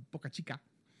 Boca Chica.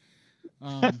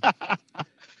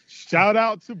 Shout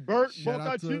out to Bert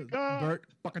Boca Chica. Bert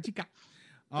Boca Chica.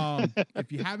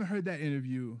 If you haven't heard that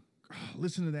interview,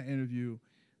 listen to that interview.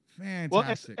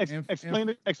 Fantastic. Well,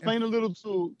 explain a little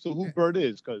to who Bert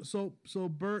is, so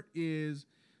Bert is.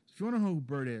 If you want to know who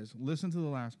Bert is, listen to the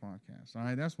last podcast. All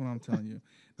right, that's what I'm telling you.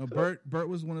 Now, Bert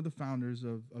was one of the founders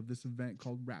of this event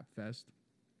called Rap Fest.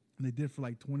 And they did it for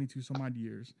like 22 some odd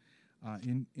years.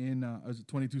 Was it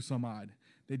 22 some odd?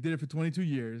 They did it for 22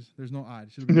 years. There's no odd.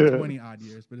 It should have been 20 odd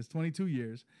years, but it's 22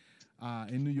 years.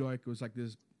 In New York, it was like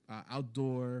this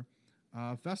outdoor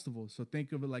festival. So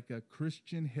think of it like a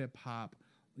Christian hip hop,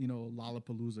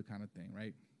 Lollapalooza kind of thing,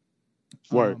 right?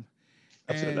 Word.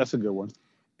 That's a good one.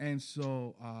 And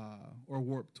so, or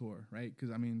Warp Tour, right?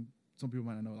 Because, I mean, some people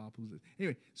might not know what Lollapalooza is.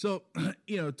 Anyway, so,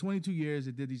 22 years,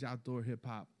 they did these outdoor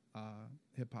hip-hop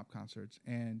concerts.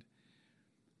 And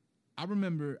I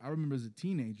remember as a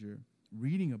teenager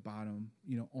reading about them,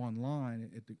 online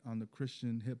on the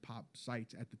Christian hip-hop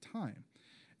sites at the time.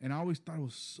 And I always thought it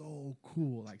was so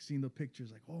cool, like seeing the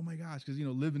pictures, like, oh, my gosh, because,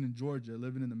 living in Georgia,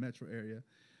 living in the metro area,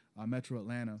 metro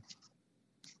Atlanta,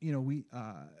 we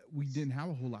didn't have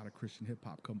a whole lot of Christian hip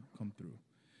hop come through.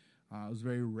 It was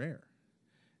very rare,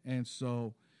 and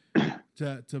so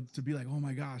to be like, oh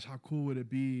my gosh, how cool would it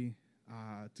be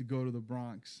to go to the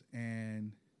Bronx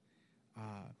and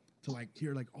to like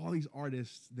hear like all these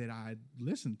artists that I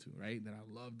listened to, right? That I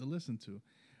love to listen to.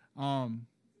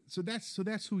 So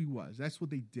that's who he was. That's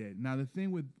what they did. Now the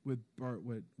thing with Bert,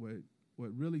 what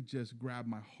really just grabbed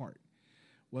my heart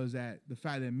was that the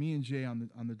fact that me and Jay on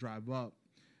the drive up.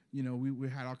 We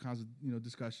had all kinds of,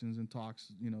 discussions and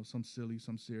talks, some silly,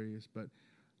 some serious, but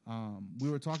we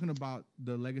were talking about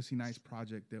the Legacy Nights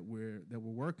project that we're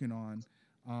working on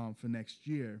for next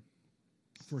year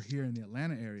for here in the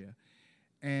Atlanta area.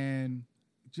 And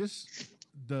just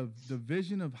the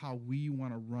vision of how we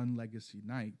want to run Legacy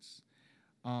Nights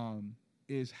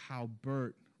is how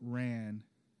Bert ran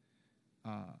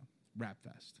Rap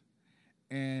Fest.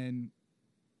 And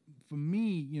for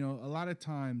me, a lot of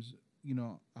times,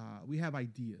 we have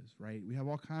ideas, right? We have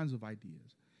all kinds of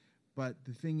ideas. But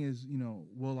the thing is,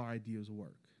 will our ideas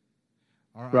work?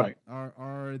 Are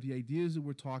the ideas that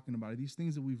we're talking about, are these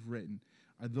things that we've written,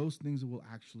 are those things that will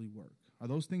actually work? Are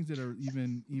those things that are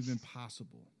even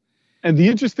possible? And the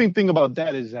interesting thing about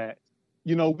that is that,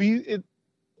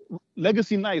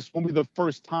 Legacy Nights won't be the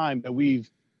first time that we've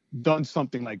done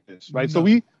something like this, right? No.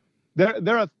 So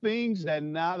there are things that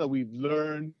now that we've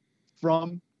learned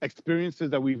from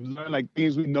experiences that we've learned, like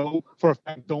things we know for a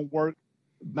fact don't work,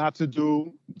 not to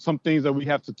do, some things that we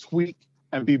have to tweak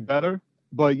and be better.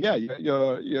 But yeah,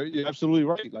 you're absolutely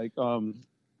right. Like,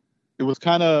 it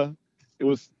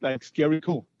was like scary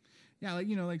cool. Yeah, like,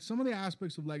 like some of the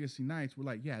aspects of Legacy Nights were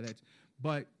like, yeah,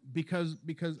 but because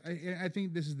I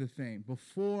think this is the thing.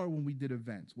 Before, when we did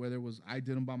events, whether it was I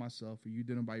did them by myself or you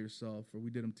did them by yourself or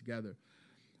we did them together,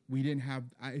 we didn't have,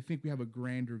 I think we have a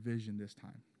grander vision this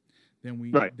time than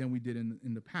we did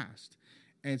in the past.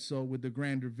 And so with the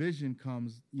grander vision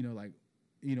comes,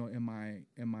 am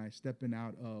I stepping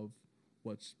out of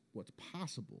what's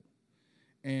possible?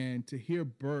 And to hear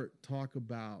Bert talk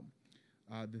about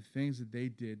the things that they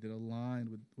did that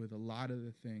aligned with a lot of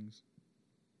the things,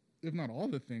 if not all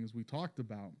the things we talked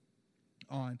about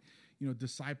on,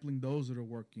 discipling those that are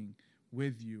working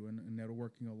with you and that are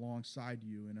working alongside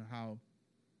you, and how,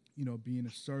 being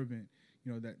a servant,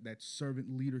 that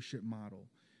servant leadership model,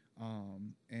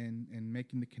 and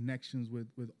making the connections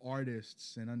with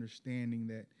artists and understanding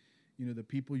that, you know, the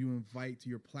people you invite to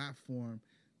your platform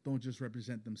don't just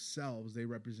represent themselves, they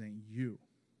represent you.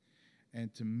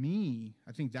 And to me,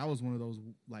 I think that was one of those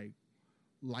like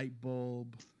light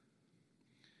bulb,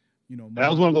 you know, That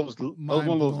was one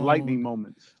of those lightning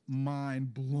moments.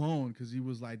 Mind blown, because he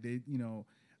was like, they, you know,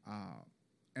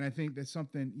 and I think that's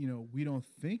something, you know, we don't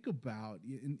think about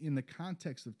in the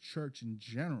context of church in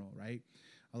general, right?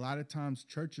 A lot of times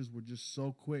churches were just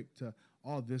so quick to,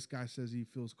 oh, this guy says he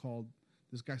feels called,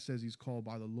 this guy says he's called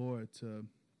by the Lord to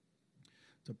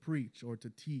preach or to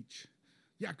teach.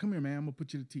 Yeah, come here, man. I'm gonna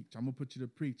put you to teach. I'm gonna put you to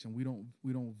preach, and we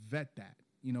don't vet that.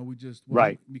 You know, we just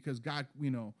right, because God,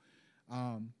 you know,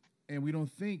 and we don't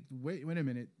think. Wait a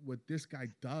minute. What this guy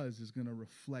does is gonna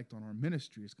reflect on our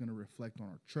ministry. It's gonna reflect on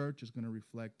our church. It's gonna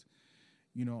reflect,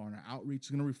 you know, on our outreach.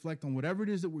 It's gonna reflect on whatever it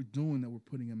is that we're doing, that we're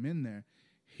putting him in there.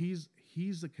 He's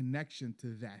a connection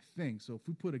to that thing. So if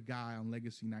we put a guy on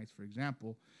Legacy Nights, for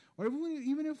example, or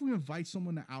even if we invite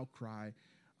someone to Outcry,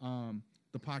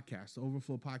 the podcast, the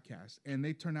Overflow podcast, and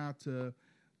they turn out to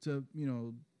you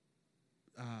know,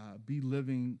 be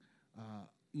living,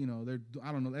 you know, they're,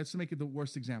 I don't know, let's make it the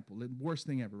worst example, the worst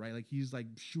thing ever, right? Like he's like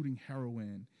shooting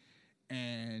heroin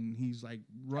and he's like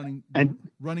running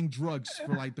drugs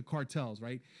for like the cartels,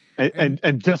 right?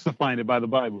 And justifying it by the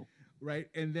Bible. Right.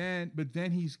 But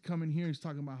then he's coming here, he's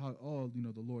talking about how, oh, you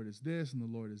know, the Lord is this and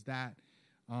the Lord is that.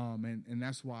 And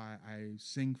that's why I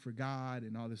sing for God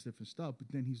and all this different stuff. But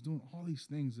then he's doing all these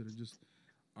things that are just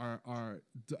are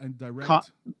direct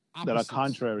opposites, that are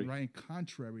contrary, right?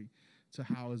 Contrary to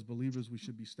how as believers we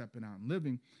should be stepping out and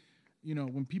living. You know,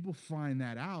 when people find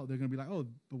that out, they're gonna be like, oh,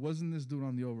 but wasn't this dude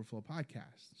on the Overflow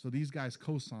podcast? So these guys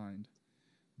co-signed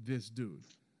this dude,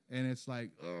 and it's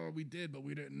like, oh, we did, but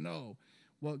we didn't know.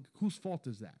 Well, whose fault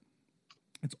is that?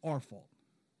 It's our fault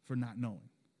for not knowing.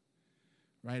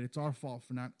 Right, it's our fault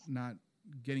for not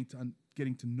getting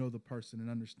to know the person and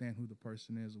understand who the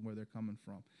person is and where they're coming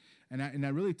from, and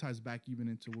that really ties back even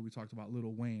into what we talked about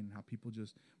Lil Wayne, how people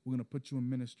just, we're gonna put you in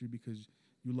ministry because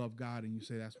you love God and you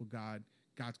say that's what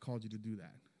God's called you to do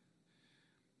that.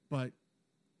 But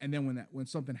and then when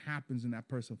something happens and that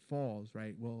person falls,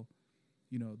 right? Well,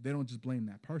 you know, they don't just blame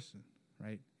that person,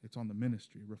 right? It's on the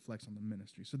ministry, it reflects on the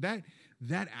ministry. So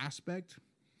that aspect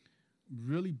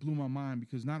really blew my mind,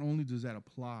 because not only does that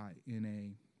apply in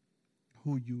a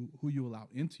who you allow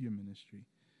into your ministry,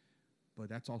 but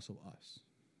that's also us.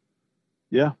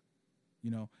 Yeah.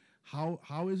 You know,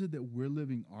 how is it that we're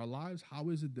living our lives? How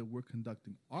is it that we're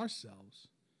conducting ourselves?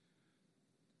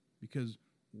 Because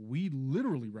we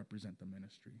literally represent the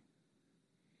ministry.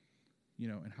 You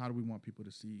know, and how do we want people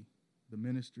to see the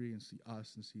ministry and see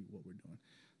us and see what we're doing?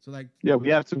 So like, yeah, we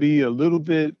have to be a little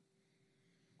bit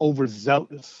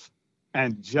overzealous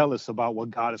and jealous about what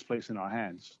God has placed in our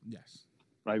hands. Yes.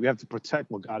 Right? We have to protect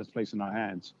what God has placed in our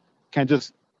hands. Can't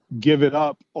just give it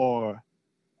up or,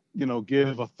 you know,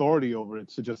 give authority over it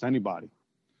to just anybody.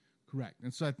 Correct.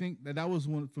 And so I think that was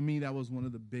one, for me, that was one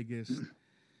of the biggest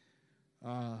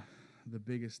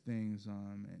things.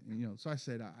 And, you know, so I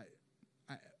said,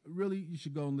 I really, you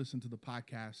should go and listen to the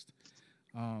podcast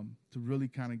to really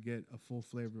kind of get a full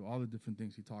flavor of all the different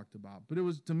things he talked about. But it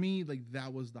was, to me, like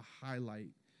that was the highlight.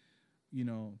 You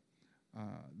know,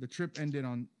 the trip ended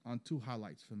on two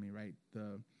highlights for me, right?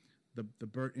 The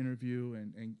Burt interview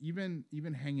and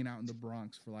even hanging out in the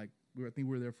Bronx for like, I think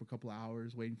we were there for a couple of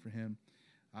hours waiting for him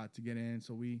to get in.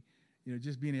 So we, you know,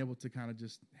 just being able to kind of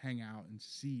just hang out and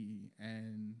see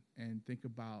and think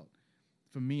about.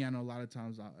 For me, I know a lot of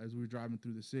times as we were driving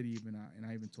through the city, and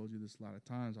I even told you this a lot of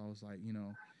times, I was like, you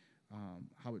know,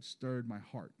 how it stirred my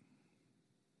heart.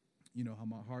 You know, how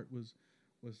my heart was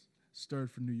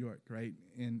stirred for New York, right?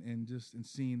 And just in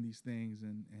seeing these things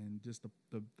and just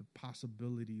the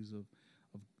possibilities of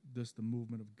just the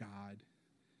movement of God,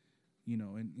 you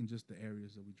know, in just the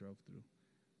areas that we drove through.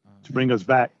 To bring us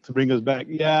back.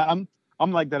 Yeah,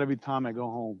 I'm like that every time I go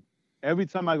home. Every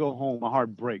time I go home, my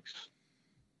heart breaks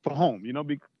for home, you know,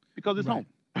 because it's home.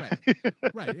 Right.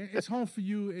 Right. It's home for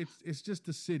you. It's just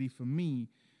a city for me,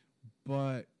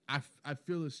 but I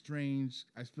feel a strange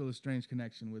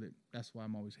connection with it. That's why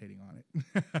I'm always hating on it.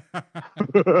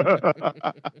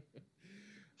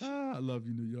 I love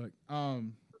you, New York.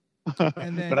 And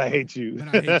then, but I hate you.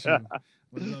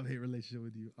 With a love-hate relationship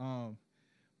with you.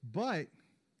 But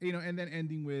you know, and then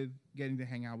ending with getting to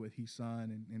hang out with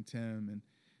Heesun and Tim,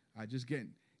 and just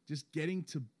getting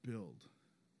to build,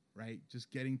 right?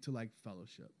 Just getting to like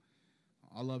fellowship.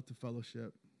 I love to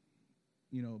fellowship.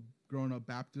 You know, growing up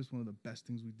Baptist, one of the best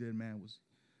things we did, man, was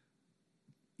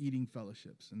eating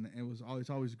fellowships, and it's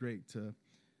always great to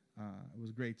it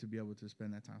was great to be able to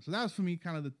spend that time. So that was for me,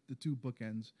 kind of the two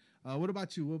bookends. What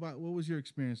about you? What was your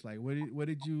experience like? What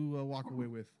did you walk away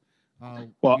with?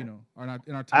 Well, in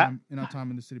our time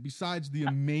in the city, besides the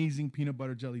amazing peanut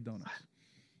butter jelly donuts.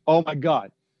 Oh my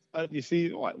God! You see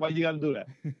why you got to do that?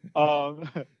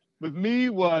 With me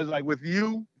was like with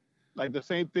you, like the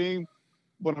same thing,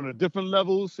 but on a different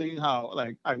level. Seeing how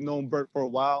like I've known Bert for a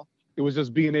while, it was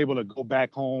just being able to go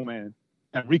back home and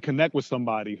reconnect with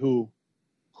somebody who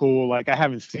like I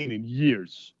haven't seen in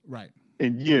years. Right.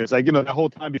 In years, like the whole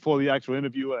time before the actual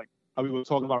interview, like how we were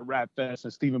talking about Rap Fest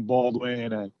and Stephen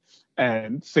Baldwin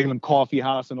and Salem Coffee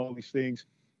House and all these things.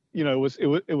 It was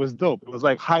dope. It was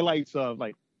like highlights of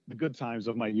like the good times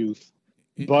of my youth.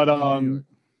 But in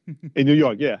New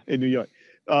York, yeah, in New York.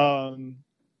 But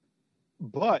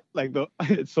like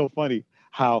it's so funny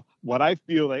how what I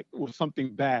feel like was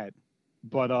something bad,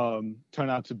 but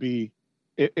turned out to be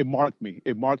it marked me.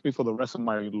 It marked me for the rest of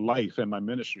my life and my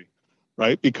ministry,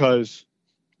 right? Because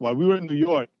while we were in New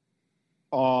York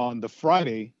on the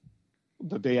Friday,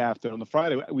 the day after, on the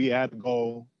Friday, I had to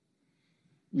go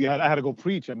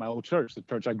preach at my old church, the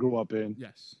church I grew up in.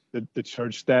 Yes. The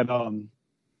church that I'm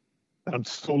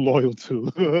so loyal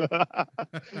to.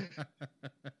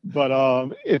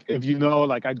 But if you know,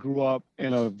 like I grew up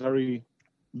in a very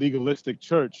legalistic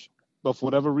church, but for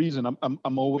whatever reason, I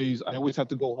always have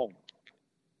to go home.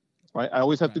 Right? I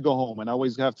always have to go home, and I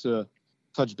always have to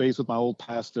touch base with my old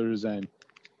pastors and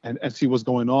see what's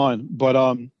going on.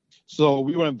 But so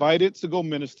we were invited to go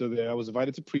minister there. I was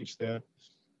invited to preach there,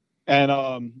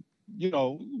 and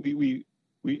we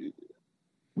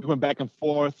went back and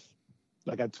forth.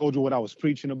 Like I told you what I was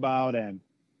preaching about, and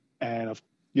I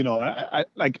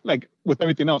like with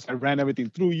everything else, I ran everything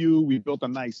through you. We built a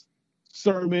nice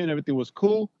sermon. Everything was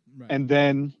cool, right.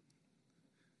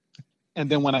 And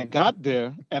then when I got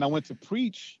there and I went to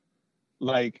preach,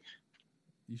 like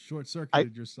you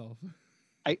short-circuited yourself.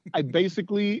 I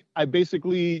basically, I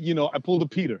pulled a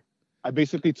Peter. I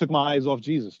basically took my eyes off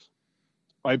Jesus,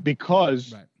 right?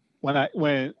 Because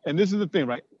when and this is the thing,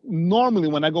 right? Normally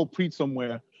when I go preach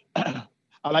somewhere,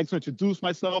 I like to introduce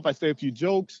myself. I say a few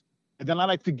jokes, and then I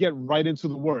like to get right into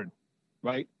the word,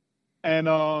 right? And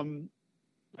I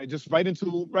just right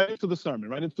into the sermon,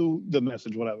 right into the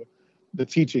message, whatever, the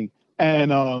teaching.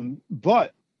 And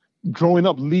but growing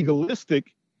up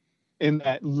legalistic in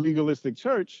that legalistic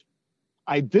church,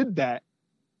 I did that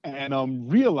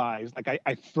and realized like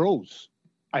I froze.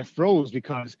 I froze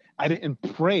because I didn't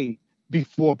pray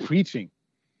before preaching,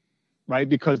 right?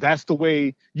 Because that's the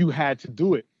way you had to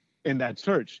do it in that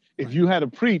church. If you had to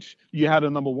preach, you had to,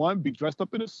 number one, be dressed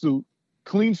up in a suit,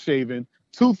 clean shaven,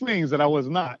 two things that I was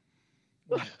not.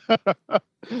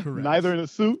 Neither in a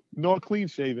suit nor clean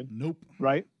shaven. Nope.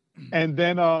 Right? And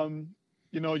then,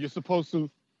 you're supposed to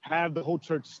have the whole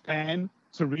church stand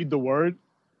to read the word,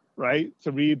 right?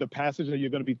 To read the passage that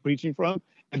you're going to be preaching from.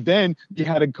 And then you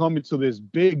had to come into this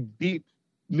big,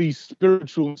 deeply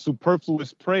spiritual,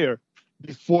 superfluous prayer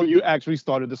before you actually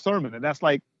started the sermon. And that's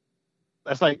like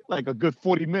a good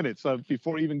 40 minutes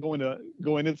before even going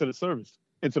into the sermon.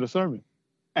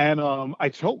 And I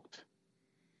choked.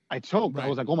 Right. I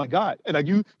was like, oh my God. And like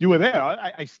you were there.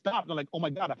 I stopped. I'm like, oh my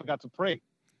God, I forgot to pray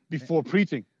before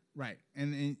preaching. Right.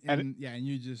 And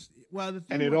you just, well, the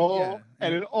thing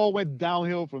and it all went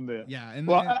downhill from there. Yeah.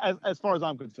 As far as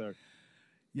I'm concerned.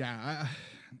 Yeah.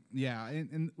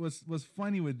 And what's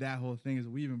funny with that whole thing is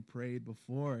we even prayed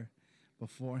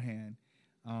beforehand.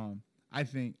 I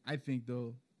think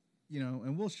though,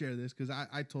 and we'll share this because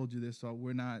I told you this, so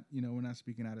we're not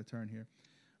speaking out of turn here.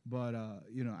 But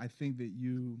I think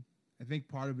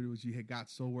part of it was you had got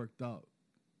so worked up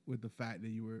with the fact that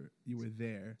you were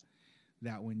there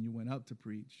that when you went up to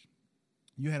preach,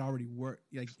 you had already worked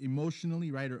like emotionally,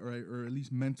 right, or at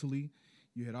least mentally,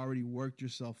 you had already worked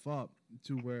yourself up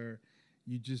to where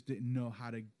you just didn't know how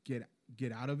to get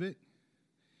out of it.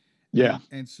 Yeah.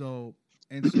 And so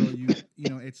you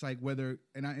it's like whether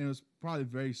and it was probably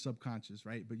very subconscious,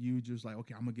 right? But you just like,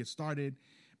 okay, I'm gonna get started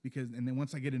and then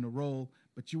once I get in a role,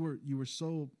 but you were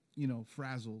so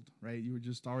frazzled, right? You were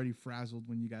just already frazzled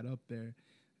when you got up there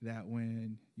that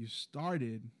when you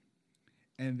started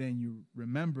and then you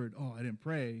remembered, oh, I didn't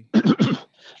pray.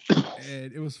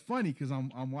 And it was funny because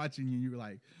I'm watching you and you were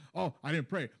like, oh, I didn't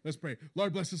pray. Let's pray.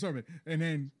 Lord bless the sermon. And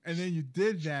then you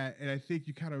did that. And I think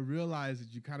you kind of realized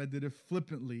that you kind of did it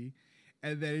flippantly.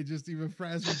 And then it just even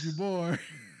frazzled you more.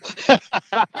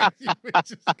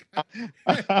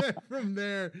 From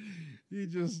there, you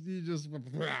just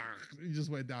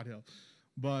went downhill.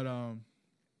 But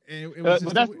it was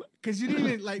just because you didn't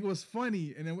even, like, it was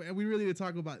funny. And we really didn't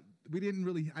talk about. I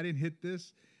didn't hit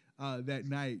this that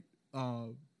night.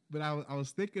 But I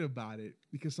was thinking about it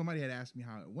because somebody had asked me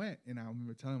how it went, and I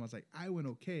remember telling him, I was like, I went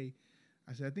okay.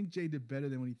 I said, I think Jay did better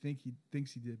than what he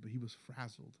thinks he did, but he was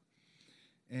frazzled.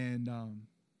 And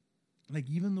like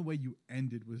even the way you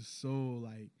ended was so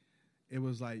like, it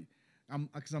was like,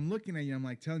 because I'm looking at you, I'm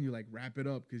like telling you like wrap it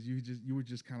up because you were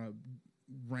just kind of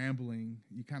rambling.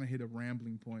 You kind of hit a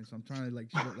rambling point, so I'm trying to like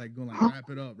go like wrap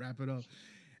it up,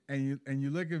 and you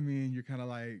look at me and you're kind of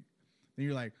like. And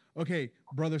you're like, okay,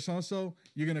 brother so-and-so,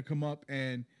 you're going to come up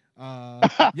and,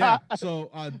 yeah.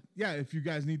 So, yeah, if you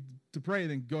guys need to pray,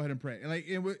 then go ahead and pray. And like,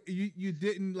 you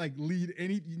didn't like lead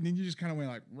any, then you just kind of went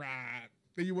like, rah.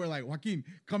 Then you were like, Joaquin,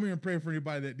 come here and pray for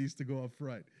anybody that needs to go up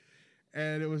front.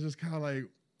 And it was just kind of like,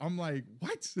 I'm like,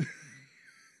 what?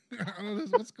 I don't know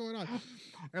what's going on.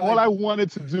 And all I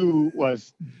wanted to do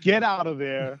was get out of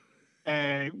there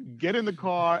and get in the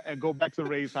car and go back to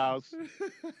Ray's house,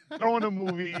 throw in a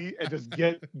movie, and just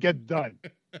get done.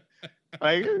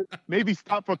 Like maybe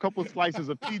stop for a couple slices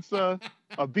of pizza,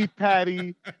 a beef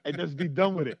patty, and just be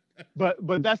done with it.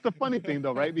 But that's the funny thing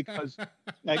though, right? Because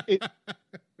like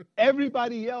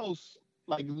everybody else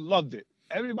like loved it.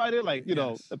 Everybody, like, you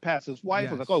know, the pastor's wife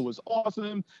was like, oh, it was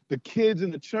awesome. The kids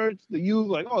in the church, the youth,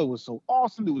 like, oh, it was so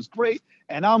awesome. It was great.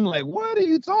 And I'm like, what are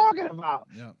you talking about?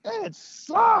 Yeah. It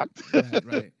sucked.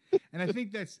 Right. And I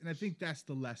think that's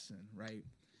the lesson, right?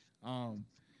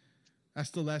 That's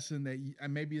the lesson that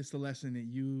maybe it's the lesson that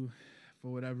you,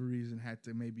 for whatever reason, had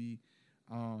to maybe,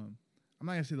 I'm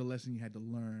not gonna say the lesson you had to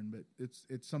learn, but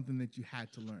it's something that you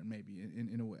had to learn maybe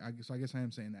in a way. I guess I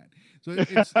am saying that. So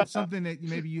it's something that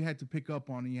maybe you had to pick up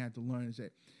on and you had to learn. Is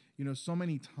that, you know, so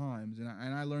many times, and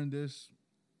I learned this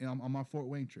on my Fort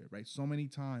Wayne trip, right? So many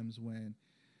times when,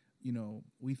 you know,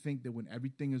 we think that when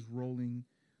everything is rolling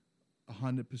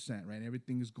 100%, right,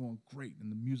 everything is going great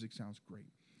and the music sounds great,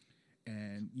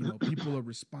 and you know people are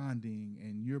responding,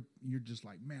 and you're just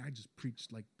like, man, I just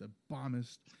preached like the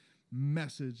bombest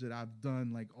message that I've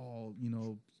done like all, you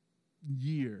know,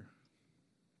 year.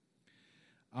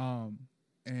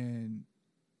 And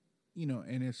you know,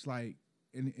 and it's like,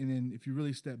 and then if you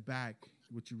really step back,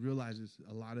 what you realize is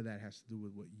a lot of that has to do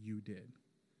with what you did.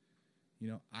 You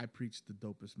know, I preached the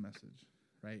dopest message,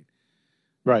 right?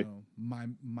 Right. You know,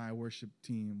 my worship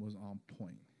team was on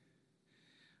point.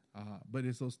 But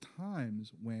it's those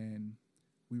times when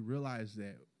we realize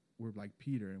that we're like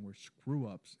Peter and we're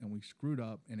screw-ups and we screwed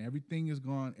up and everything is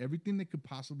gone. Everything that could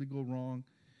possibly go wrong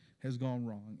has gone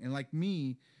wrong. And like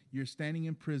me, you're standing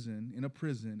in a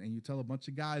prison, and you tell a bunch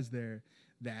of guys there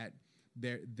that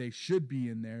they should be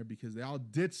in there because they all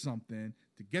did something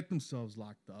to get themselves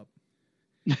locked up.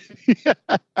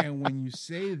 And when you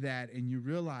say that and you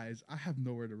realize I have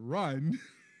nowhere to run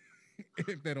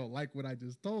if they don't like what I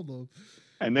just told them.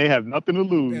 And they have nothing to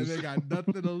lose. And they got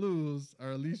nothing to lose,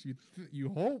 or at least you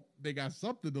hope they got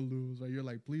something to lose. Or you're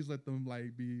like, please let them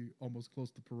like be almost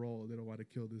close to parole. They don't want to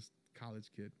kill this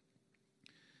college kid.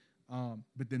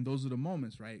 But then those are the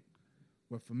moments, right,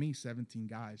 where for me, 17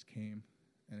 guys came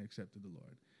and accepted the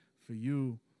Lord. For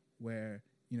you, where,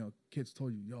 you know, kids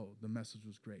told you, yo, the message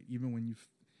was great. Even when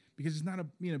because it's not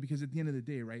because at the end of the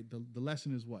day, right, the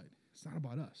lesson is what? It's not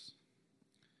about us.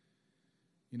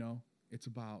 You know, it's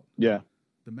about the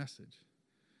message.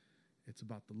 It's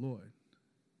about the Lord.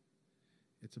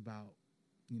 It's about,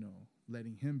 you know,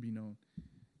 letting him be known.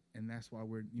 And that's why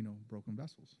we're, you know, broken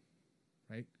vessels,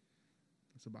 right?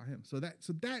 It's about him. So that,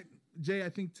 Jay, I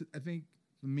think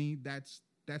for me, that's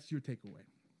your takeaway.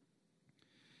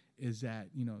 Is that,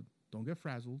 you know, don't get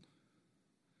frazzled.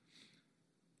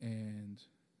 And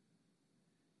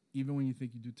even when you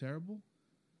think you do terrible,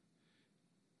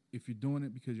 if you're doing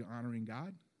it because you're honoring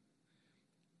God,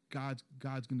 God's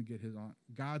going to get his honor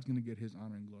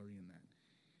and glory in that.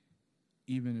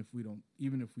 Even if we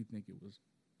think it was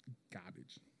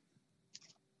garbage.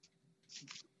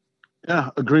 Yeah,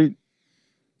 agreed.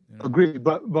 You know? Agreed.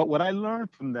 But what I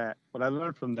learned from that, which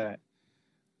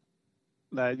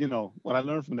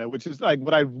is like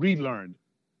what I relearned.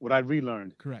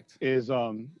 Correct. Is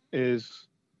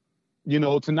you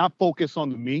know, to not focus on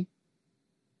the me.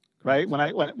 Right. When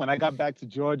I got back to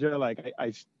Georgia, like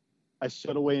I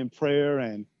shut away in prayer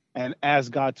and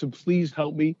asked God to please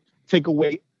help me take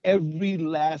away every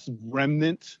last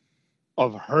remnant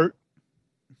of hurt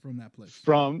from that place.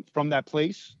 From that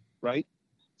place, right?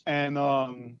 And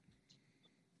to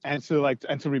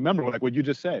remember, like what you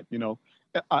just said, you know,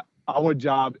 our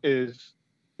job is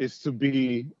to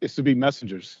be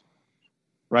messengers,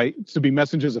 right? To be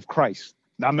messengers of Christ,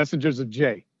 not messengers of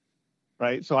Jay.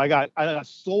 Right. So I got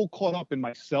so caught up in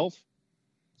myself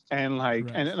and like,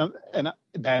 and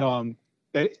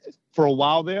that for a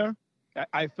while there,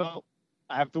 I felt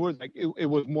afterwards, like it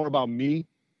was more about me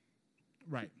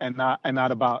right, and not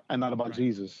about right.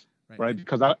 Jesus, Right. right?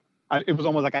 Because I it was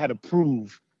almost like I had to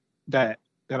prove that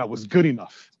I was good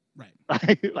enough, Right.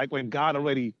 right? Like when God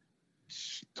already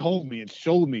told me and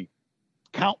showed me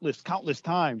countless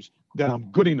times that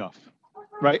I'm good enough,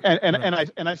 right?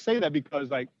 And I say that because,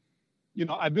 like, you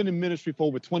know, I've been in ministry for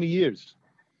over 20 years,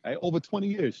 right? Over 20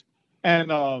 years,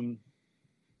 and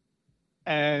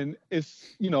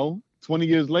it's, you know, 20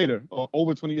 years later, or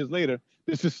over 20 years later,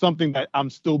 this is something that I'm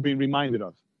still being reminded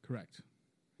of. Correct.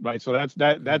 Right. So that's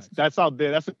out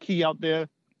there. That's a key out there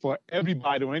for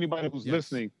everybody, or anybody who's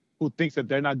listening, who thinks that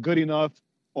they're not good enough,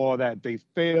 or that they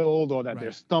failed, or that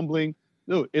they're stumbling.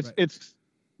 Dude, it's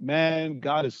man,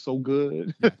 God is so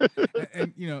good. Yeah.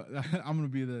 And you know, I'm gonna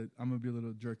be a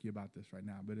little jerky about this right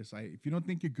now, but it's like, if you don't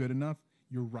think you're good enough,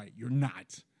 you're right. You're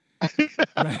not.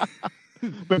 Right?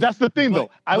 But that's the thing,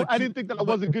 though. I didn't think that I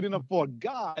wasn't good enough for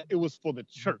God. It was for the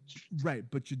church. Right,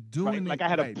 but you're doing it. Like I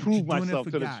had to prove myself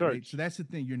to the church. Right? So that's the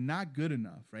thing. You're not good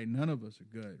enough, right? None of us are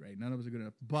good, right? None of us are good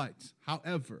enough. But,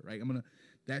 however, right?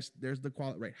 There's the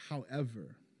quality, right?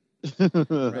 However,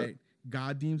 right?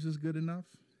 God deems us good enough,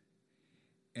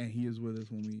 and He is with us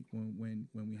when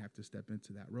we have to step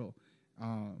into that role.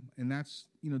 And that's,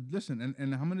 you know, listen,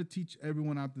 and I'm going to teach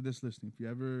everyone out there that's listening. If you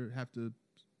ever have to,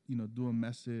 you know, do a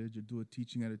message or do a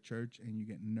teaching at a church and you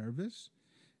get nervous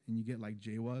and you get like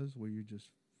Jay was, where you're just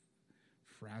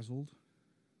frazzled,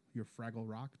 you're Fraggle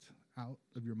rocked out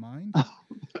of your mind.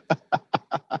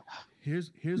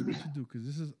 Here's what you do,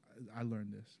 because I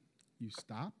learned this. You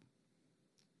stop.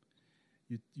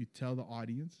 You tell the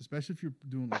audience, especially if you're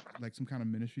doing like some kind of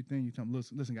ministry thing, you tell them,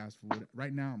 listen guys,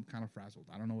 right now I'm kind of frazzled.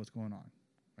 I don't know what's going on.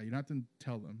 Right? You don't have to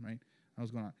tell them, right?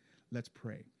 What's going on? Let's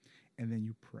pray. And then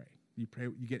you pray. You pray,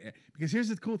 you get, because here's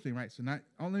the cool thing, right? So not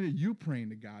only are you praying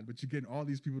to God, but you're getting all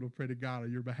these people to pray to God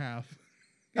on your behalf.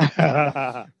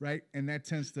 Right? And that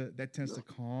tends to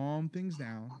calm things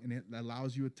down, and it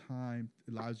allows you to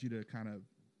kind of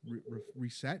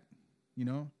reset, you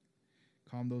know,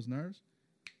 calm those nerves.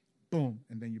 Boom,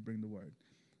 and then you bring the word.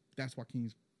 That's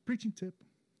Joaquin's preaching tip.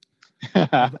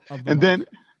 And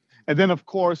then of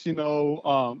course, you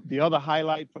know, the other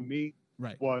highlight for me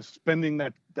was spending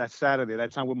that Saturday,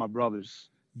 that time with my brothers.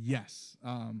 Yes.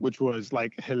 Which was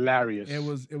like hilarious. It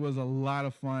was a lot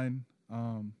of fun.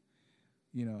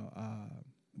 You know,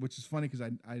 which is funny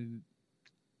because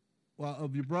well,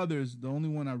 of your brothers, the only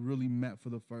one I really met for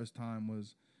the first time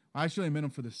was, I actually met him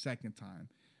for the second time,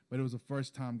 but it was the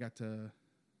first time got to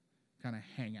kind of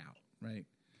hang out, right?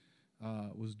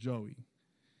 Was Joey.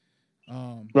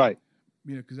 Right.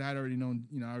 You know, because I had already known,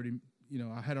 you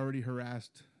know, I had already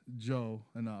harassed Joe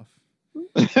enough. You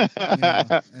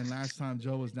know, and last time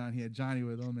Joe was down, he had Johnny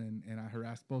with him, and I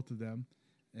harassed both of them,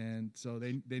 and so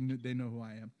they know who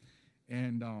I am,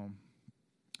 and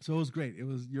so it was great.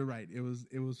 You're right. It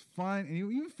was fun, and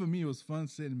even for me, it was fun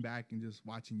sitting back and just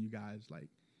watching you guys, like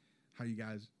how you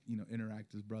guys, you know,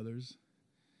 interact as brothers.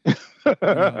 You know,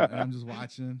 and I'm just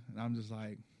watching, and I'm just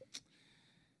like,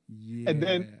 yeah.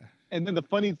 And then the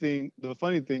funny thing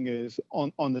is,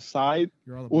 on the side,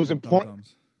 it was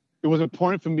important. It was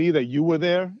important for me that you were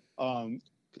there,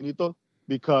 Canito,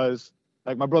 because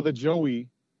like my brother Joey,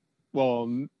 well,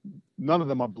 none of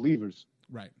them are believers,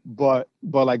 right? But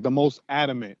like the most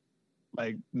adamant,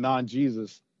 like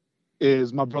non-Jesus,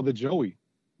 is my brother Joey.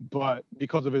 But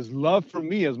because of his love for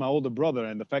me as my older brother,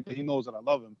 and the fact that he knows that I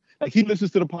love him, like he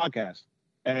listens to the podcast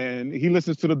and he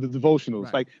listens to the devotionals,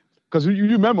 right. Like, because you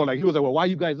remember, like he was like, well, why are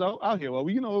you guys out here? Well,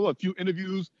 you know, a few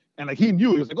interviews. And like he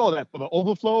knew, he was like, oh, that for the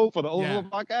overflow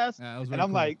podcast. Yeah, and I'm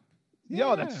cool. Like,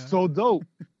 yo, that's so dope.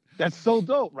 That's so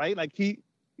dope, right? Like he,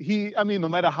 I mean, no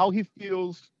matter how he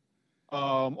feels,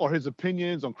 or his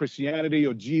opinions on Christianity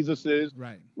or Jesus is,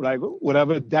 right? Like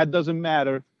whatever, that doesn't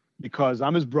matter because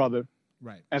I'm his brother,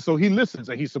 right? And so he listens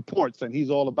and he supports and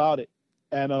he's all about it.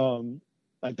 And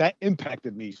like that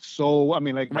impacted me. So I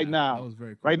mean, like right now, that was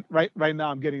very cool. right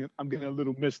now, I'm getting a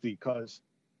little misty because,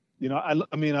 you know, I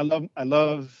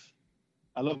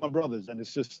love my brothers, and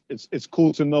it's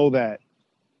cool to know that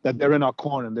they're in our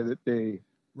corner, that they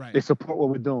support what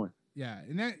we're doing. Yeah,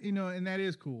 and that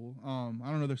is cool. I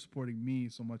don't know if they're supporting me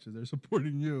so much as they're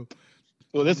supporting you.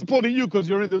 Well, they're supporting you because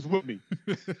you're in this with me.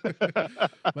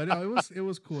 But no, it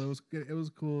was cool. It was good. It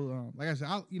was cool. Like I said,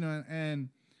 I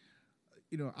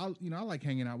like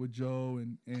hanging out with Joe,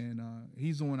 and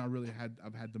he's the one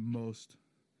I've had the most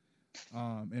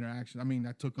interaction. I mean,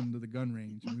 I took him to the gun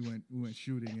range and we went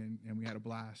shooting and we had a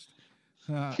blast.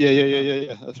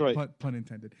 Yeah. That's right. Pun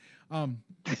intended.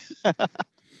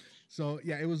 So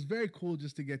yeah, it was very cool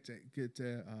just to get to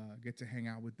hang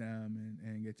out with them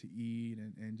and get to eat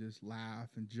and just laugh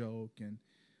and joke and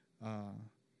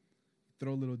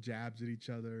throw little jabs at each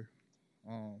other.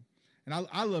 And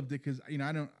I loved it because,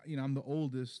 I'm the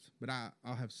oldest, but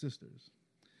I'll have sisters.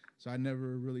 So I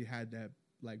never really had that,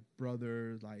 like,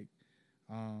 brother, like,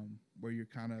 where you're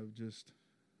kind of just,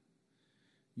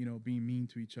 being mean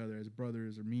to each other as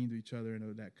brothers or mean to each other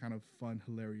in that kind of fun,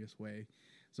 hilarious way.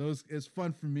 So it's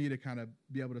fun for me to kind of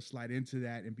be able to slide into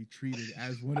that and be treated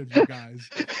as one of you guys,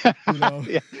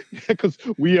 Yeah, because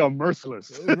we are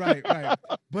merciless. Right.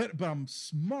 But I'm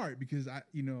smart because I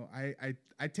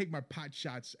take my pot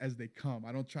shots as they come.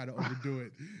 I don't try to overdo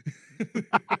it.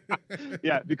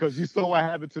 Yeah, because you saw what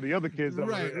happened to the other kids.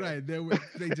 Right.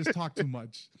 They just talk too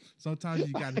much. Sometimes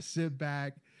you got to sit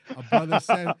back. A brother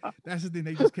said, that's the thing.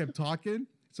 They just kept talking.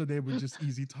 So they were just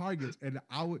easy targets. And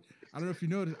I don't know if you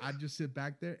noticed, I'd just sit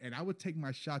back there and I would take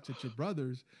my shots at your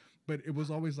brothers, but it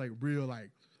was always like real,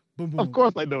 like, boom, boom. Of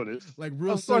course I noticed. Like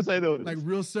real, of course I noticed. Like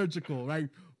real surgical, right?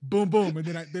 Boom, boom. And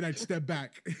then I'd step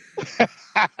back.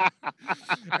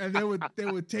 And they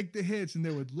would take the hits and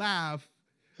they would laugh,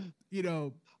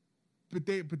 but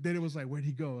then it was like, where'd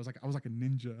he go? I was like a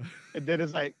ninja. And then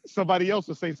it's like somebody else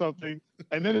will say something,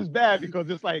 and then it's bad because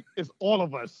it's all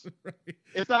of us. Right.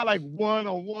 It's not like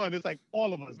one-on-one. It's like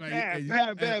all of us. Right.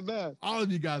 Bad. All of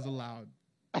you guys allowed.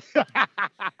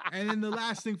 And then the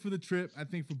last thing for the trip, I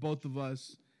think for both of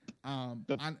us,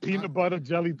 peanut butter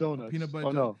jelly donuts. Peanut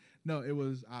butter. No, it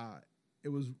was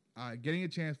getting a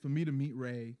chance for me to meet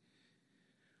Ray.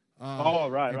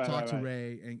 Right. Talk to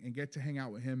Ray and get to hang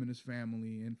out with him and his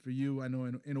family. And for you, I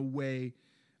know in a way,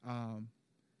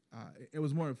 it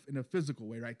was more in a physical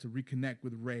way, right? To reconnect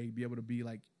with Ray, be able to be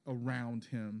like around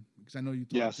him, because I know you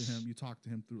talk to him. You talk to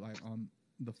him through like on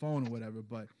the phone or whatever.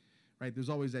 But right, there's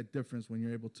always that difference when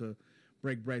you're able to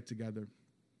break bread together.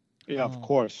 Yeah, of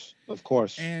course.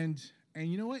 And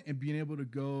you know what? And being able to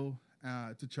go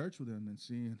to church with him and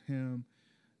seeing him,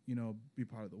 be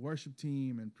part of the worship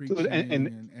team and preaching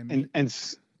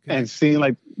and seeing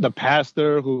like the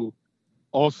pastor who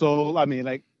also, I mean,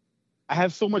 like I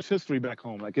have so much history back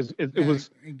home. Like it was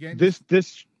again, this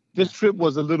trip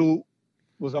was a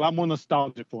lot more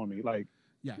nostalgic for me. Like,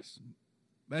 yes,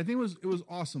 but I think it was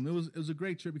awesome. It was a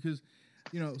great trip because,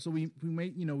 so we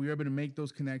made, we were able to make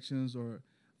those connections, or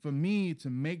for me to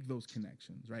make those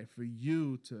connections, right? For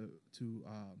you to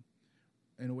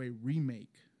in a way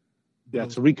remake. To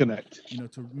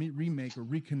reconnect. To remake or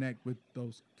reconnect with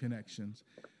those connections.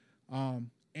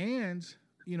 And,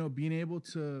 being able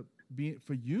to be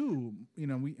for you,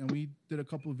 we did a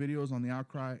couple of videos on the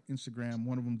Outcry Instagram.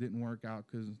 One of them didn't work out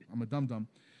because I'm a dum-dum,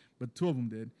 but two of them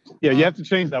did. Yeah, you have to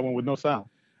change that one with no sound.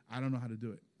 I don't know how to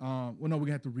do it. Well, no,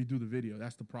 we have to redo the video.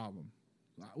 That's the problem.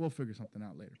 We'll figure something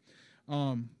out later.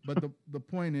 But the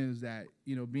point is that,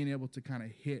 being able to kind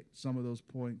of hit some of those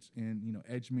points in,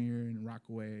 Edgemere and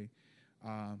Rockaway,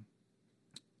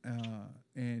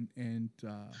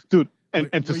 dude,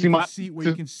 and to see where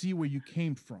you can see where you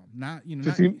came from,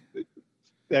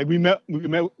 we met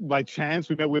by chance.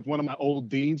 We met with one of my old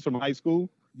deans from high school.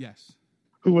 Yes,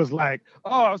 who was like,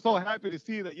 "Oh, I'm so happy to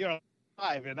see that you're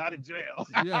alive and not in jail."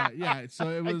 yeah. So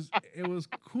it was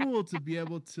cool to be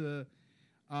able to.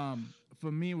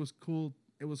 For me, it was cool.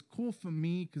 It was cool for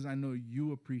me because I know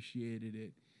you appreciated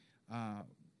it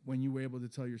when you were able to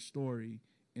tell your story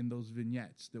in those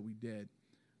vignettes that we did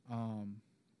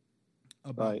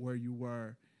about where you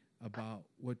were, about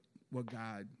where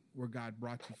God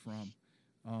brought you from,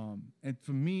 and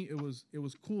for me it was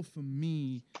cool for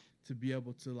me to be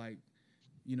able to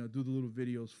do the little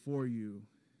videos for you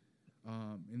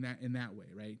in that way,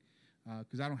 right?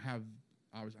 Because I don't have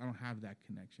that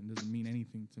connection. It doesn't mean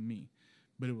anything to me,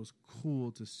 but it was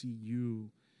cool to see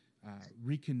you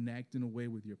reconnect in a way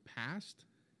with your past,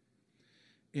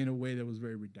 in a way that was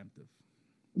very redemptive.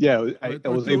 Yeah, I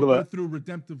was able to through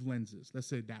redemptive lenses. Let's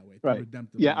say it that way. Right.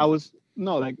 Redemptive yeah, lenses.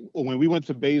 When we went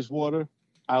to Bayswater,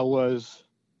 I was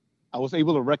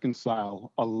able to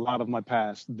reconcile a lot of my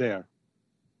past there.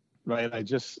 Right, I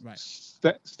just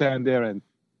stand there and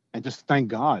just thank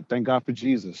God for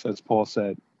Jesus, as Paul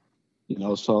said.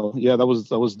 So yeah, that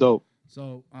was dope.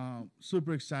 So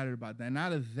super excited about that. And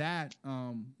out of that,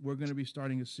 we're going to be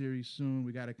starting a series soon.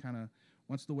 We got to kind of,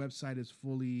 once the website is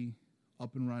fully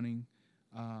up and running,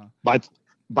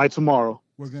 by tomorrow,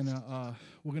 we're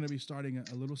gonna be starting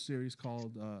a little series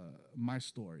called My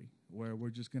Story, where we're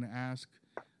just gonna ask,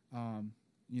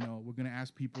 we're gonna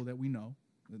ask people that we know,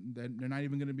 that they're not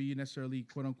even gonna be necessarily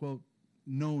quote unquote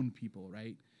known people,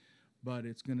 right? But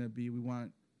it's gonna be we're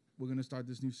gonna start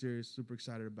this new series. Super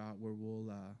excited about, where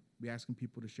we'll be asking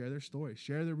people to share their story,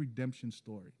 share their redemption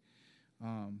story,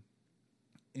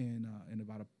 in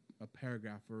about a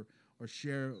paragraph, or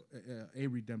share a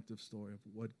redemptive story of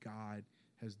what God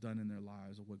has done in their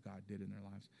lives or what God did in their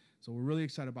lives. So we're really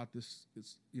excited about this.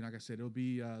 It's, like I said, it'll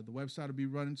be the website will be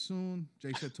running soon.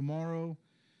 Jay said tomorrow,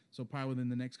 so probably within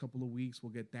the next couple of weeks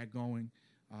we'll get that going.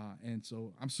 And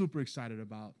so I'm super excited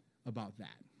about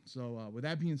that. So with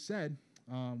that being said,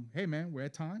 hey man, we're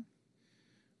at time.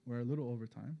 We're a little over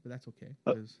time, but that's okay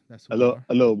because that's who we are.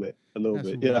 A little bit,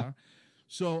 yeah.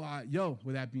 So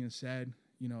with that being said,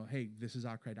 hey, this is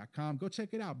outcry.com. Go check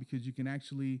it out because you can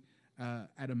actually,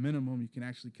 at a minimum, you can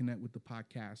actually connect with the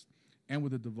podcast and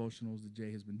with the devotionals that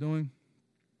Jay has been doing.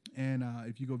 And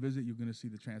if you go visit, you're going to see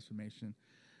the transformation.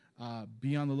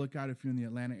 Be on the lookout if you're in the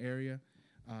Atlanta area.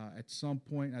 At some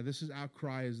point, this is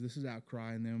Outcry,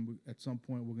 and then at some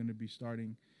point we're going to be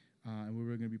starting, and we're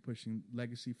going to be pushing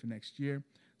Legacy for next year.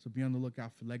 So be on the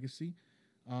lookout for Legacy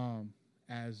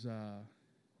as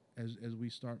we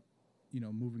start,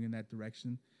 moving in that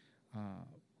direction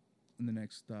in the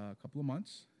next couple of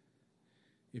months.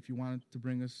 If you want to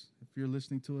bring us, if you're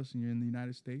listening to us and you're in the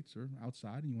United States or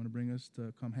outside and you want to bring us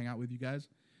to come hang out with you guys,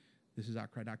 this is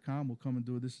outcry.com. We'll come and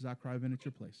do This Is Outcry event at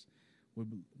your place.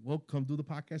 We'll come do the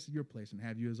podcast at your place and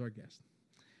have you as our guest.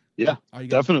 Yeah,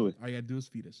 definitely. All you got to do is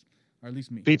feed us, or at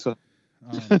least me. Pizza.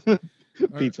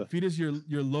 Pizza. Feed us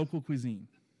your local cuisine.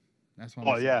 That's what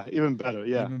I'm saying. Yeah, even better.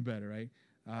 Yeah. Even better, right?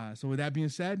 So with that being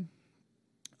said,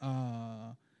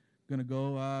 gonna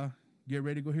go get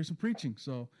ready to go hear some preaching.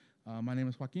 So my name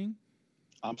is Joaquin.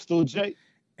 I'm still Jay.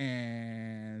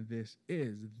 And this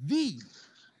is the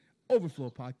Overflow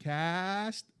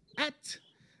Podcast at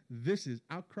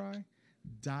thisisoutcry.com.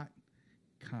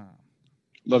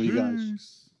 Love you guys.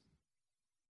 Peace.